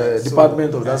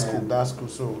department of that school. That school.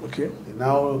 So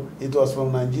now it was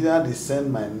from Nigeria. They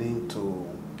sent my name to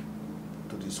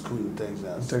the school in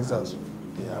Texas. Texas.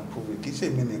 They approved it.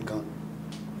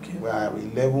 We are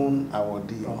 11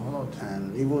 awardees,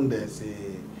 and even there's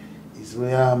His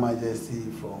Royal Majesty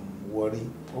from Warri,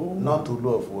 not to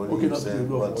law of Warri, but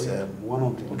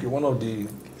one of the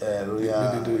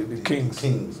royal the kings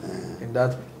in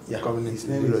that community. His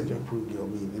name is approved.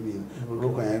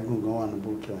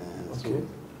 So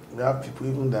we have people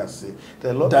even that say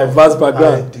there are a lot diverse of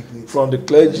background from the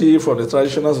clergy, from the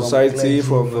traditional society,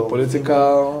 from the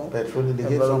political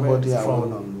environment,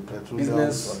 from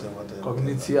business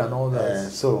community and all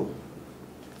that. So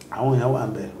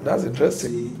that's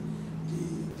interesting.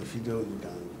 The video, you can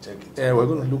check it. Yeah, we're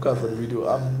going to look at the video.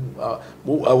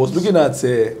 I was looking at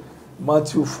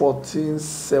Matthew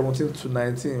 14:17 to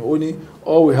 19. Only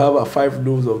all we have are 5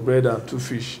 loaves of bread and 2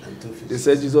 fish. They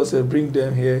said, Jesus said, bring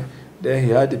them here. Then he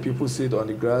had the people sit on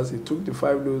the grass. He took the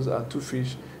 5 loaves and 2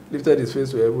 fish, lifted his face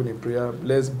to heaven in prayer,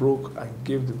 blessed, broke, and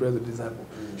gave the bread to the disciples.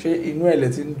 She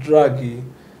letting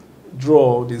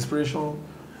draw the inspiration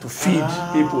to feed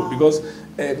people, because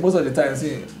most of the time,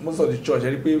 see, most of the church,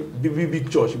 big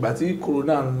church, but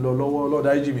Corona and Lord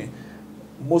IGM,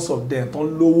 most of them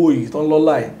don't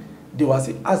lie. They were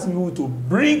asking you to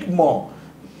bring more,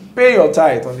 pay your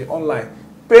tithe on the online,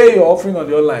 pay your offering on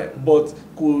the online, but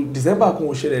December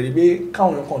share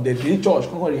count the church,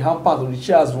 the hampers or the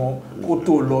chairs go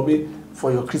to lobby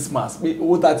for your Christmas.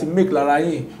 What that make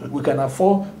we can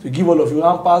afford to give all of you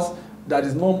hampers. That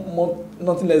is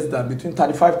nothing less than between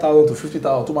 35,000 to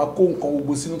 50,000 to my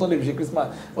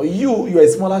Christmas. But you are a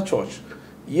smaller church,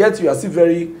 yet you are still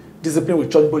very disciplined with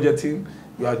church budgeting.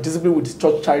 You are disciplined with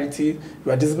church charity.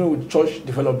 You are disciplined with church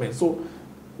development. So,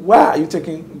 where are you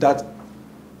taking that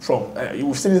from?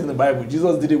 You've seen it in the Bible.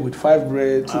 Jesus did it with 5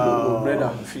 bread, 2 bread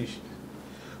and fish.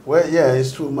 Well, yeah,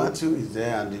 it's true. Matthew is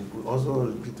there, and they also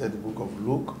repeated the book of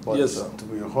Luke. But to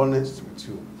be honest with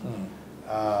you,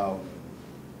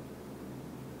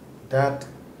 that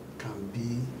can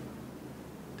be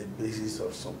the basis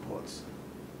of support.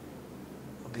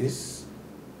 This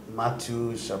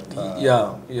Matthew chapter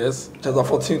chapter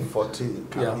 14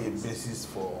 can be a basis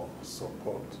for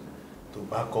support to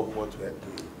back up what we are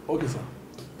doing. Okay, sir.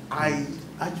 I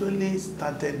actually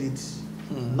started it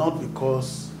not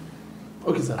because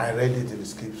I read it in the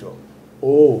scripture.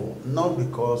 Not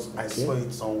because I saw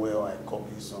it somewhere or I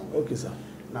copied somewhere. Okay, sir.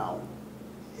 Now,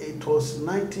 it was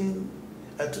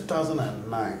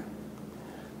 2009.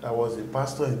 There was a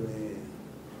pastor in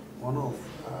one of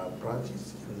our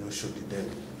branches in Oshodi then.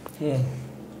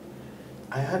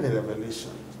 I had a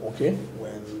revelation.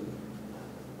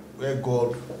 Where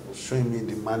God was showing me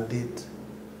the mandate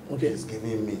He's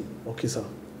giving me. Okay, sir.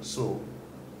 So,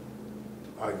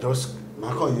 I just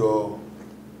mark on your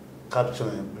capture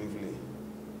briefly.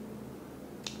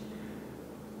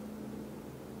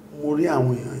 Mo rí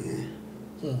àwọn èèyàn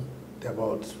yẹn. They're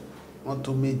about 1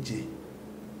 to méje.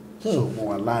 So mo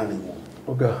wà láàrin wọn.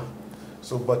 Okay.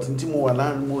 So but ntí mo wà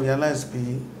láàrin mo realize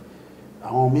pé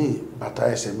àwọn míì bàtà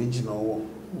ẹsẹ̀ méjì náà wọ̀.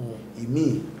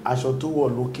 Ìmíì aṣọ tó wọ̀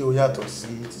lókè ó yàtọ̀ sí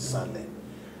tìsàlẹ̀.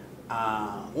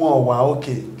 Wọ́n wà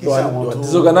okay. They are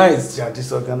disorganized. They are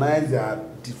disorganized. They are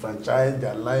defranchised.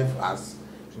 Their life has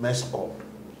messed up.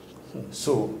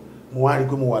 So mo wá rí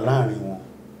pé mo wà láàrin wọn.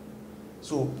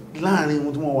 So láàrin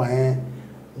wọn tí mo wà yẹn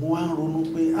mo wá ń ronú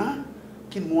pé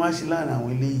kí ni mo wá ṣe láàrin àwọn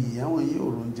eléyìí àwọn yìí ò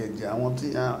rún jẹjẹ àwọn tí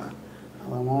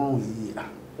àwọn ọmọrùn yìí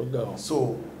so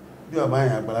bí bàbá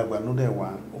yẹn àgbàlagbà ló dẹ̀ wá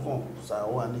ó kàn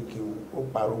ṣàwọ́ wà ní kí ó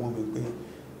parọ́ mọ́ mi pé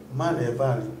má lè bá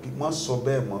wọ́n sọ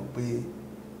bẹ́ẹ̀ mọ́ pé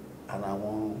ara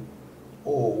wọn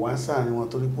ó wá sáàrin wọn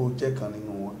torí pé ó jẹ́ kan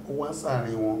nínú wọn ó wá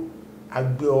sáàrin wọn a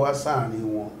gbé ọ wá sáàrin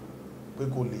wọn pé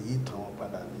kò lè yí ìtàn wọn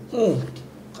padà ní.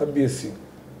 kábíyèsí.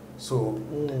 so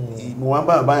mo wá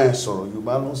bá bàbá yẹn sọ̀rọ̀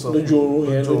Yorùbá ló ń sọ lójú oorun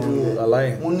yẹn lójú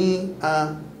aláyẹn. mo ní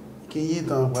kí n yí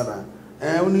ìtàn padà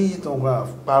ó ní yí ìtàn padà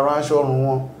pààrọ̀ aṣọ ọrùn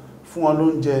wọn fún wọn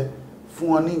lóúnjẹ fún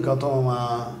wọn ní nǹkan tó wọn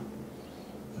máa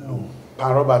lò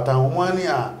pààrọ̀ bàtà wọn wọ́n ní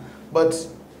but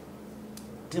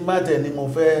tí má tẹ̀ ni mo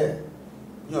fẹ́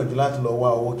yànjú láti lọ wá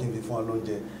owó kí n fi fún wọn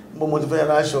lóúnjẹ mo ti fẹ́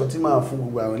ráṣọ tí máa fún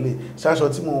gbogbo àwọn ilé ṣáṣọ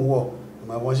tí mo ń wọ̀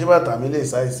ìmọ̀bọ̀n ṣé bàtà mi lè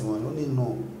sáìsì wọn ó ní nù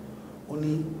ó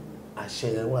ní àṣẹ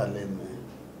ẹ wà lẹ́nu ẹ̀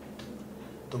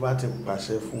tó bá ti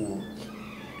pàṣẹ fún wọn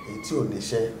èyí tí ò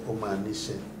níṣẹ́ ó máa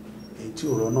níṣẹ́ èyí tí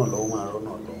ò rọ́nà lọ ó máa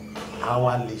rọ́nà lọ á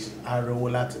wá lè arówó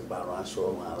láti pààrọ̀ aṣọ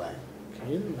ọrùn ara ẹ̀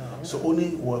so ó ní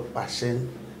wọ́n pàṣẹ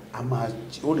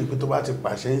ó rí pé tó bá ti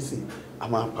pàṣẹ ń sìn a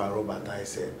máa pààrọ̀ bàtà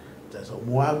ẹsẹ̀ tẹ̀sán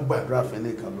mo wá gbàdúrà fẹ́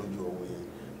nìkan lójú ohun yẹn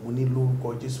mo ní lórúkọ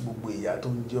Jésù gbogbo ìyá tó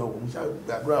ń jẹ́ ọ̀hún ṣá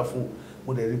gbàdúrà fún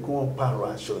mo dẹ̀ rí kí wọ́n pààrọ̀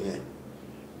aṣọ yẹn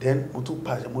then mo tún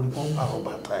pàṣẹ mo rí kí wọ́n pààrọ̀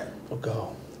bàtà ẹ̀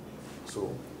so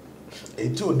èyí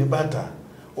tí ò ní bàtà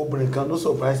obìnrin kan ló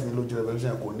surprise mi lójú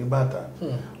revolution kò ní bàtà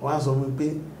wọ́n á sọ mi pé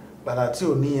bàtà tí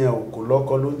ò ní yẹn kò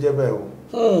lọ́kọ ló ń jẹ́ bẹ́ẹ̀ o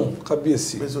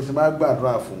kábíyèsí pé so ti máa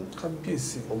gbàdúrà fún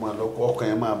kábíyèsí ó máa lọ́kọ ọkàn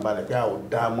yẹn máa balẹ̀ pé a ò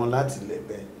dá mọ́ láti lẹ̀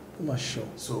bẹ́ẹ̀ ó máa ṣọ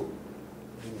so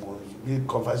bí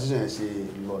conversation yẹn ṣe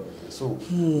lọ nìyẹn so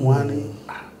wọ́n á ní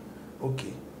ok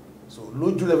so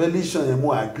lójú revolution yẹn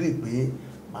mo agree pé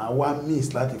màá wá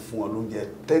miss láti fún wọn lóúnjẹ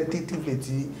tentatively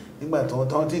tí nígbà tí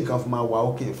nǹkan fún máa wà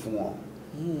ókè fún wọn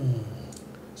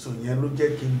so yẹn ló jẹ́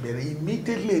kí n bẹ̀rẹ̀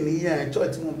immediately ní yẹn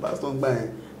church tí mo pastor gbà yẹn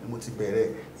ni mo ti bẹ̀rẹ̀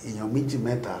èèyàn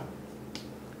 2-3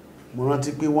 mo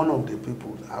rántí pé one of the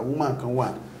people a woman kan wà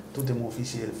tó tẹ mo fi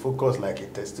ṣe focus like a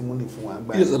testimony fún wa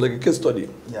gbà yẹn. yes like a case study.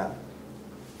 yeah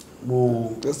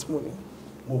mo testimony.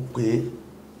 mo pè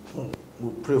mo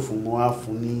pray fún mo wá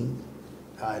fún ní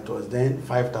it was then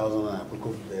 5,000 naira pé kò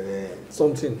fi bẹ̀rẹ̀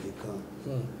something nìkan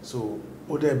so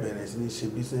ó dẹ̀ bẹ̀rẹ̀ sí ní ṣe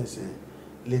business yẹn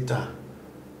later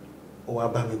ó wá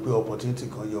bá mi pé opportunity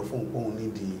kan yọ fún òun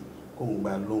nídìí kóun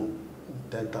gba loan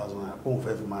 10,000 naira kóun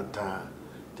fẹ́ fi máa ta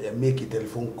make a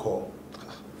telephone call.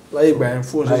 láyé ìgbà yẹn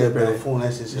fóònù ṣẹ̀ṣẹ̀ bẹ̀rẹ̀ fóònù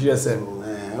ṣẹ̀ṣẹ̀ GSM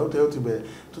ó ti bẹ̀rẹ̀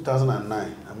 2009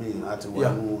 I mean àti wà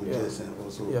nù GSM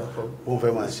so ó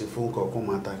fẹ́ máa ṣe phone call kó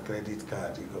máa ta credit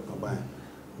card kankan báyìí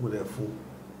mo dẹ̀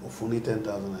fún ní 10,000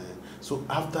 naira so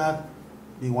after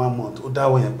bí 1 month ó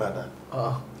dáwọ́ yẹn padà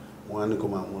wọ́n á ní kó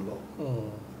máa mú lọ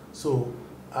so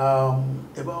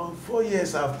about 4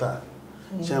 years after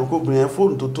ṣe àwọn kóbìnrin yẹn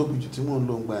fóònù tó tóbi jù tí mò ń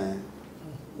lò ń gbà yẹn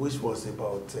which was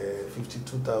about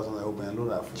 52,000 naira obìnrin ló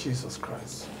rà fún. Jesus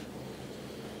Christ.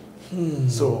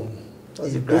 So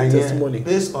that's a great testimony.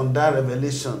 Based on that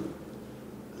revelation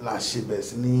la ṣe bẹ̀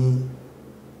sí ní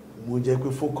mo jẹ́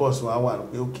pé focus wa wà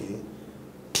pé okay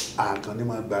àkàn ní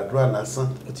máa gbàdúrà lásán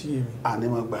àní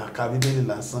máa gbà ká Bíbélì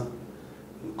lásán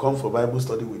we come for Bible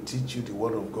study we teach you the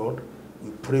word of God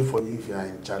we pray for you if you are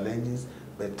in challenges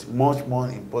but much more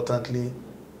importantly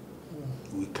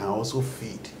we can also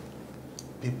feed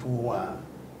people who are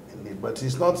in need but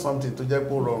it's not something to jẹ́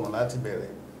kó rọrùn láti bẹ̀rẹ̀.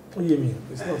 Oh, yeah, me.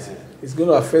 It's not. It's going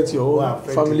to affect your own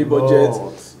family budget,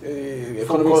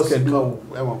 economic schedule.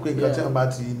 Ẹ̀wọ̀n pé nǹkan tí wọ́n bá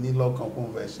ti ní lọ́kàn kó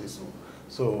ń fẹ́ ṣe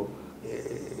so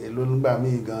èló nígbà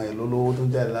míì gan èló lówó tó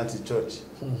jáde láti church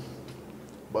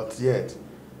but yet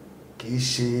kì í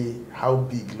ṣe how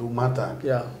big ló matter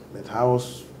but how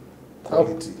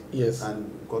quality and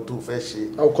nǹkan tó fẹ́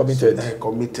ṣe how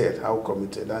committed how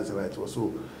committed that's the right word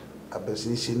so àbẹ̀sí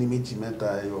ṣe ní méjì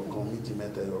mẹ́ta ẹyọ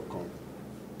kan.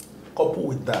 Coupled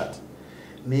with that,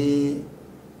 ní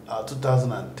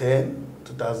 2010,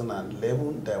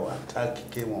 2011, the attack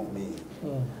came on me.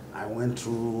 I went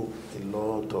through a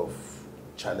lot of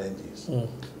challenges.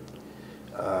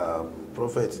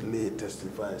 Prophet Lee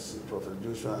testifies, Prophet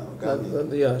Joshua Ogami.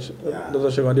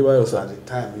 At the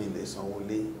time, in the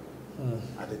Sanwó-Olé,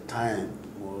 at the time,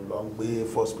 mo lọ gbé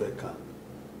first speaker.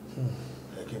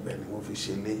 Ẹ̀kẹ́bẹ̀ ni mo fi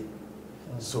ṣe lé.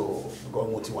 So, because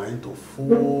mo ti wà into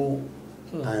full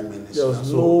time ministry. There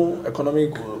was no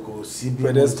economic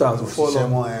pedestal to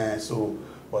follow. So,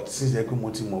 but since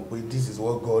this is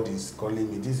what God is calling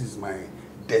me, this is my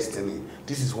destiny,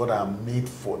 this is what I'm made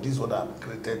for, this is what I'm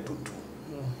created to do.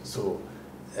 So,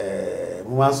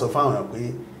 we want to find a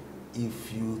way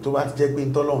if you tó bá ti jẹ́ pé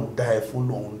ntọ́lọ́run dá ẹ fún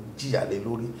lòun jìyà lé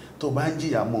lórí tó bá ń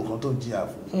jìyà mọ nǹkan tó ń jìyà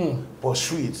fún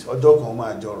pursue it ọjọ́ kan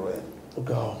máa jọrọ ẹ.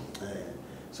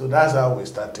 So that's how we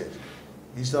started.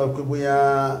 It's not pé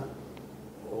bóyá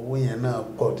owó yẹn náà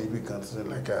pọ̀ débi kan tí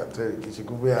like àtẹ̀rẹ̀ kì í ṣe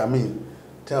pé bóyá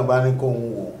tí wọ́n bá ní kó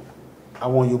ń wò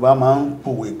àwọn Yorùbá máa ń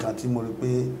pòwe kan tí mo rí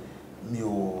pé mi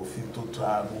ò fi tó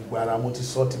ta gbogbo ara mo ti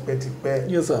sọ tipẹ́tipẹ́.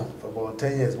 Yes sir. For about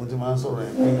 10 years mo ti máa ń sọ̀rọ̀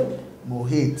ẹ̀ pé mo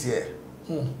hate ẹ̀.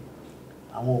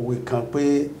 Àwọn òwe kan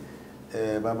pé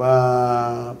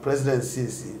bàbá president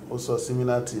CAC ó sọ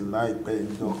similar thing láìpẹ́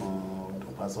ìjọ kan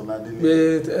Fasọládélé. Pé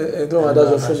ẹ̀dùn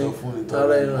adájọ́ fún ni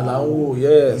ara ìrìn là ń wò.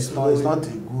 Yes.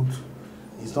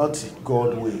 It's not a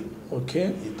God way. Okay.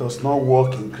 It does not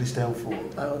work in Christian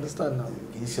fold. I understand now.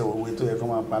 Kì í ṣe òwe tó yẹ kó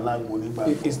máa palágbo nígbà.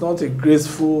 It's not a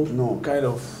graceful kind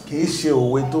of. Kì í ṣe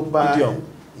òwe tó bá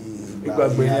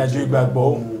ìgbàgbọ́ ìrìnàjò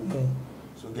ìgbàgbọ́.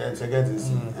 So get it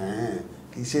sí.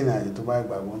 Kì í ṣe ìrìnàjò tó bá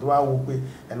ìgbàgbọ́ tó bá wò pé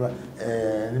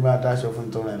ẹni bá dáṣọ fún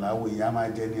ìtọ́rọ̀ ẹ̀ láwọ̀ ìyá máa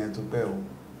jẹ́ ní ẹ tó pẹ́ o.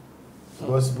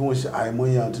 Because bí wọ́n ṣe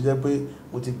àìmọye àwọn tó jẹ́ pé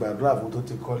mo ti gbàdúrà fún tó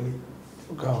ti kọ́lé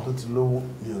tó ti lówó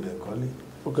mi ò dẹ̀ kọ́lé.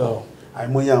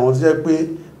 Àìmọye àwọn tó jẹ́ pé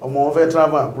ọmọ wọn fẹ́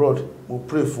travel abroad mo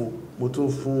pray fún mo tún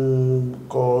fún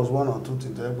cause 1 or 2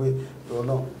 things tó jẹ́ pé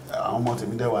àwọn ọmọ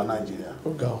tèmi dẹ̀ wà Nàìjíríà.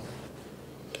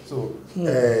 So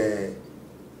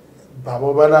bàbá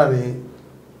Ọbádáre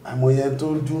àìmọye tó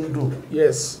dúndùn.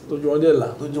 Yes, tójú wọn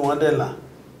dẹ̀ là.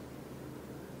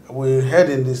 We heard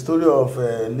in the story of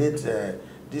late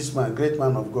this man, great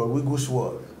man of God,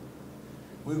 Wigglesworth,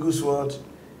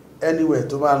 anywhere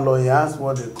to man lawyer, he has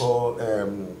what they call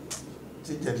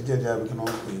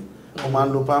wọ́n máa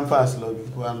ń lo pampers lọ bí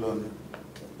wọ́n lọ ní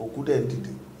òkú dẹ̀ dìde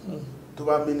tó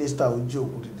bá mínísítà ojú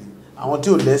òkú dìde àwọn tí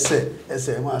ò lẹ́sẹ̀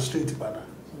ẹsẹ̀ máa straight padà.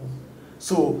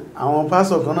 So àwọn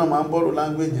pásọ̀ kan náà máa ń bọ́rọ̀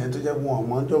language yẹn tó jẹ́ pé wọn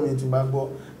ọmọ ọjọ́ mi ti bá gbọ́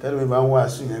tẹ́lẹ̀ mi bá ń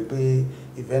wàásù yẹn pé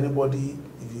if anybody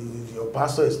if your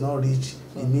pastor is not rich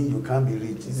it means you can't be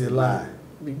rich. It's a lie.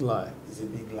 Big lie. It's a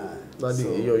big lie. That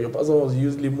so, your pastor must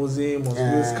use limousine, must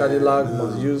use Cadillac,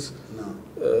 must use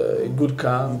a good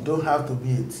car. You don't have to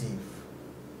be a thief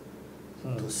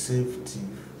to save thief.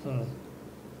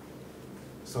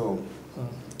 So,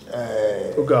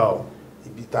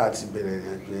 ibi tá a ti bẹ̀rẹ̀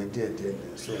ìrìnàjò díẹ̀.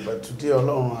 So, but today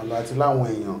Ọlọ́run àlọ́ àti láwọn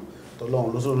èèyàn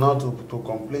tọ́lọ́run ló so now to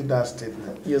complete that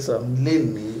statement. Yes sir.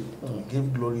 Lénìí to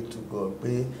give glory to God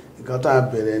pé nǹkan tá a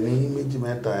bẹ̀rẹ̀ ní méjì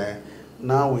mẹ́ta ẹ̀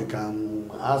now we can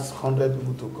ask 100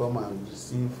 people to come and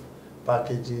receive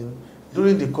packaging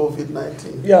during the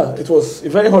COVID-19. Yeah, it was a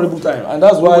very horrible time, and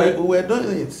that's why we were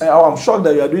doing it. I'm shocked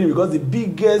that you are doing it because the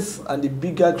biggest and the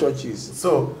bigger churches.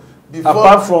 So, before,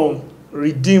 apart from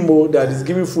Redeemo that is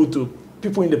giving food to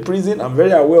people in the prison, I'm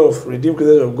very aware of Redeemed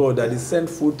Christians of God that is send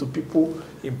food to people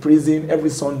in prison every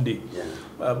Sunday.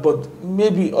 Yeah. But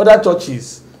maybe other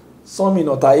churches, some in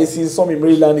Otta ACs, some in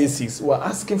Maryland ACs, were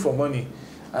asking for money.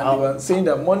 And they were saying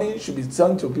that money should be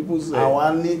sent to people's...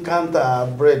 Our only counter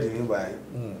bread you buy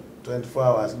 24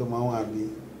 hours. No man want be.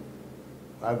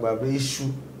 Agba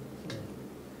issue.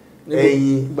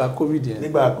 Nígbà COVID yẹn.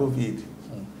 Nígbà COVID.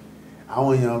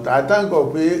 Àwọn èèyàn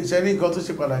àtàǹgọ̀ pé ṣe ní nǹkan tó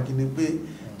ṣe pàtàkì ni pé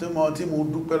tí mo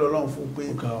dúpẹ́ lọ́lọ́run fún pé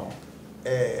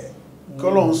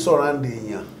kọ́lọ́run sọ̀rọ̀ àǹdè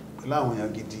èèyàn pẹ̀lú àwọn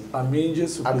èèyàn gidi. Àmín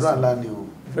Jésù Kristi. Àdúrà ńlá ni o.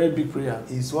 Very big prayer.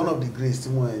 It's one of the grace tí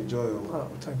mo enjoy o. Oh,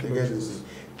 thank you, Jesus.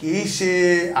 Kì í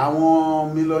ṣe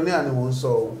àwọn millionaire ni mo ń sọ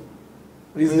o.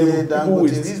 Reasonable people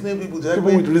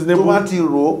with reasonable. Tó bá ti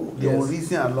rò they will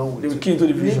reason along with you. They will key into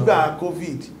the vision. Nígbà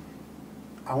COVID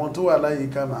àwọn tó wà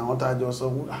láyìíká náà àwọn tá a jọ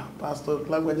sọ pastor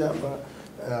lágbájá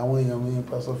àwọn èèyàn mi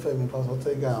pastor Fẹ́mi pastor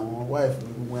Tega àwọn wife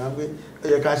mi gbogbo yẹn pé ó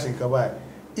yẹ ká ṣe nǹkan báyìí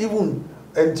even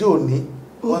ẹni tí ò ní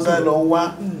wọ́n sáré lọ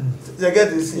wá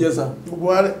jẹ́gẹ́tì sí gbogbo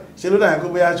wa ṣe ló dàgbé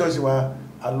bóyá ṣọ́ọ̀ṣì wa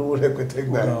alówó rẹpẹtẹ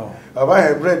gbà yìí bàbá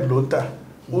yẹn bread ló ń tà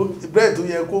bread tó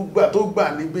yẹ kó gbà tó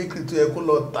gbà ní bakery tó yẹ kó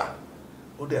lọ tà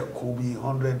ó dẹ̀ kó bí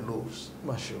 100 loaves.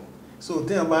 So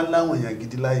téèyàn bá láwọn èèyàn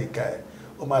gidi láyìíká ẹ̀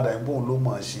ó máa dà bóun ló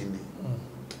mọ̀ ṣe ni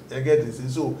jẹ́gẹ́tì sí.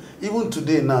 So even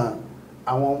today now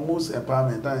àwọn most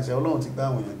empowerment táwọn ṣe Ọlọ́run ti gbá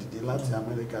àwọn èèyàn dìde láti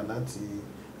America láti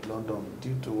London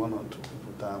due to 1 or 2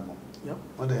 people tá a mọ̀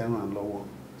wọ́n dẹ̀ ràn lọ́wọ́.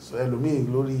 So ẹlòmíì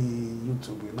lórí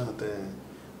YouTube náà tẹ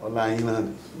ọlá yín náà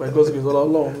ni. By God's grace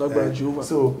Ọlọ́run lágbára Jehovah.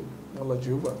 So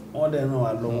Jehovah. Wọ́n dẹ̀ ràn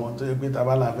wá lọ́wọ́ tó yẹ pé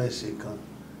tabala fẹ́ ṣe kan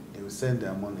they will send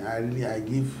their money.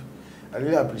 I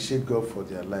really appreciate God for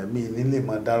their life. Me nílé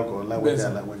mọ dárúkọ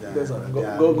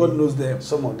lágbájá. God knows them.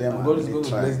 Some of them God are is going to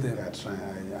bless them. They are trying.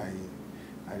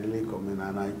 I really commend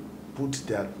and I put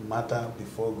their matter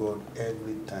before God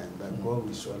every time that God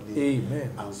will surely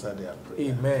answer their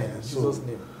prayer. Amen. In Jesus'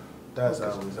 name. That's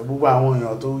how it is. Gbogbo àwọn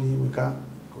èèyàn tó yí wíká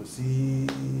kò sí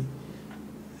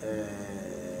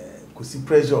kò sí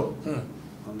pressure.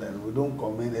 And then we don't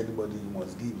commend anybody, you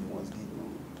must give. No.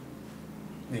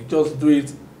 They just do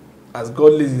it as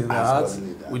God leads in their hearts,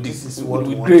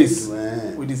 with grace,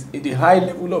 with the high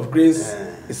level of grace,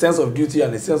 a sense of duty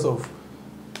and a sense of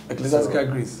ecclesiastical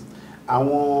grace.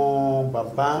 Àwọn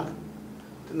bàbá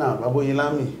náà bàbá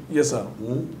Oyèlámì. Yes sir.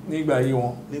 Nígbà ayé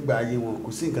wọn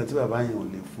kò sí nǹkan tí bàbá yẹn ò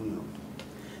lè fún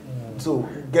yàn. So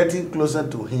getting closer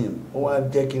to him, ó wá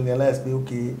jẹ́ kí n realize pé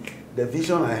okay, the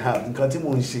vision I have, nǹkan tí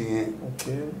mo ń ṣe yẹn,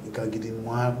 nǹkan gidi ni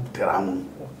mo á tẹ̀ra mọ́.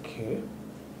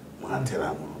 Mo á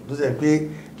tẹ̀ra mọ́. Tó ṣe pé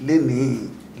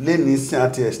lénìí sí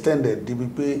àti extended débi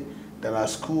pé there are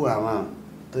school around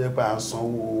tó yẹ pé à ń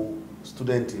sanwó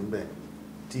student ń bẹ̀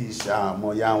tí ìṣe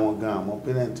àmọ́ ya wọn gan àmọ́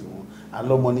parent wọn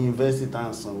alọ́mọ ní university tá à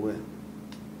ń sanwó ẹ̀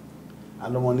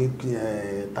alọ́mọ ní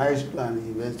Taish Plan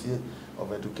University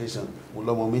of Education mo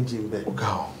lọ́mọ méjì ń bẹ̀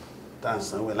tá à ń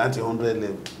sanwó ẹ̀ láti 100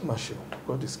 level. Masha,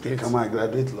 God is great. Come on,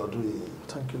 graduate lọ́dún yìí.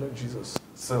 Thank you Lord Jesus.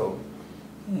 So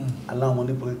aláwọn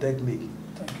ní polytechnic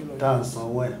tá à ń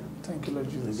sanwó ẹ̀. Thank you Lord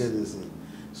Jesus. You get this thing.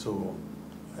 So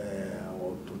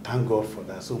to thank God for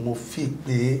that. So mo fi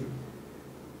pé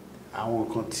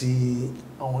àwọn kan tí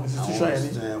àwọn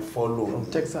institution follow from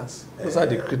Texas. Those are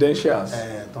the credentials.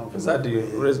 Those are the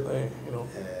you know.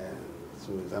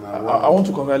 So it's an I want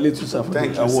to congratulate you sir for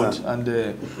the award and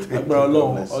agbára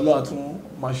Ọlọ́run àtún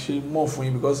máa ṣe more for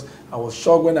you because I was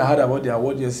shocked when I heard about the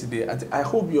award yesterday. I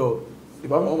hope your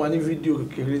department of money video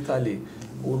later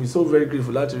will be so very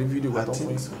grateful to the video. I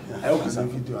think so. I hope it's a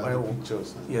video and the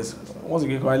pictures. Yes. Once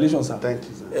again, congratulations, sir. Thank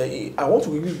you, sir. I want to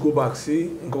quickly go back, see,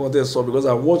 because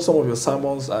I watched some of your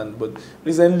sermons, but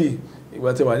recently,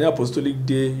 whatever Apostolic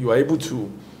Day, you are able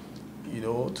to, you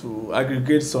know, to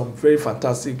aggregate some very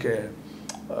fantastic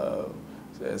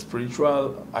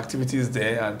spiritual activities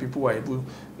there, and people were able,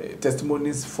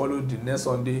 testimonies followed the next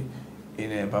Sunday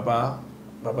in Baba,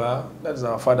 that is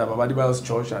our father, Baba Dibayo's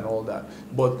church and all that.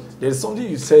 But there is something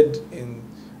you said in,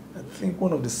 I think,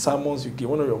 one of the sermons you gave,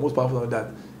 one of your most powerful,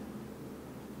 that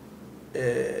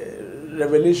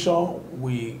revelation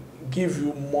will give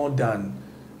you more than,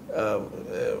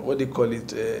 what they call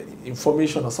it,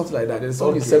 information or something like that. There's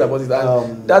something you said about it.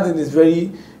 And that thing is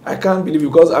very, I can't believe,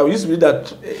 because I used to believe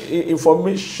that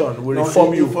information will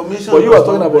inform you. But you are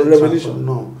talking about revelation.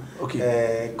 No.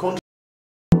 Okay.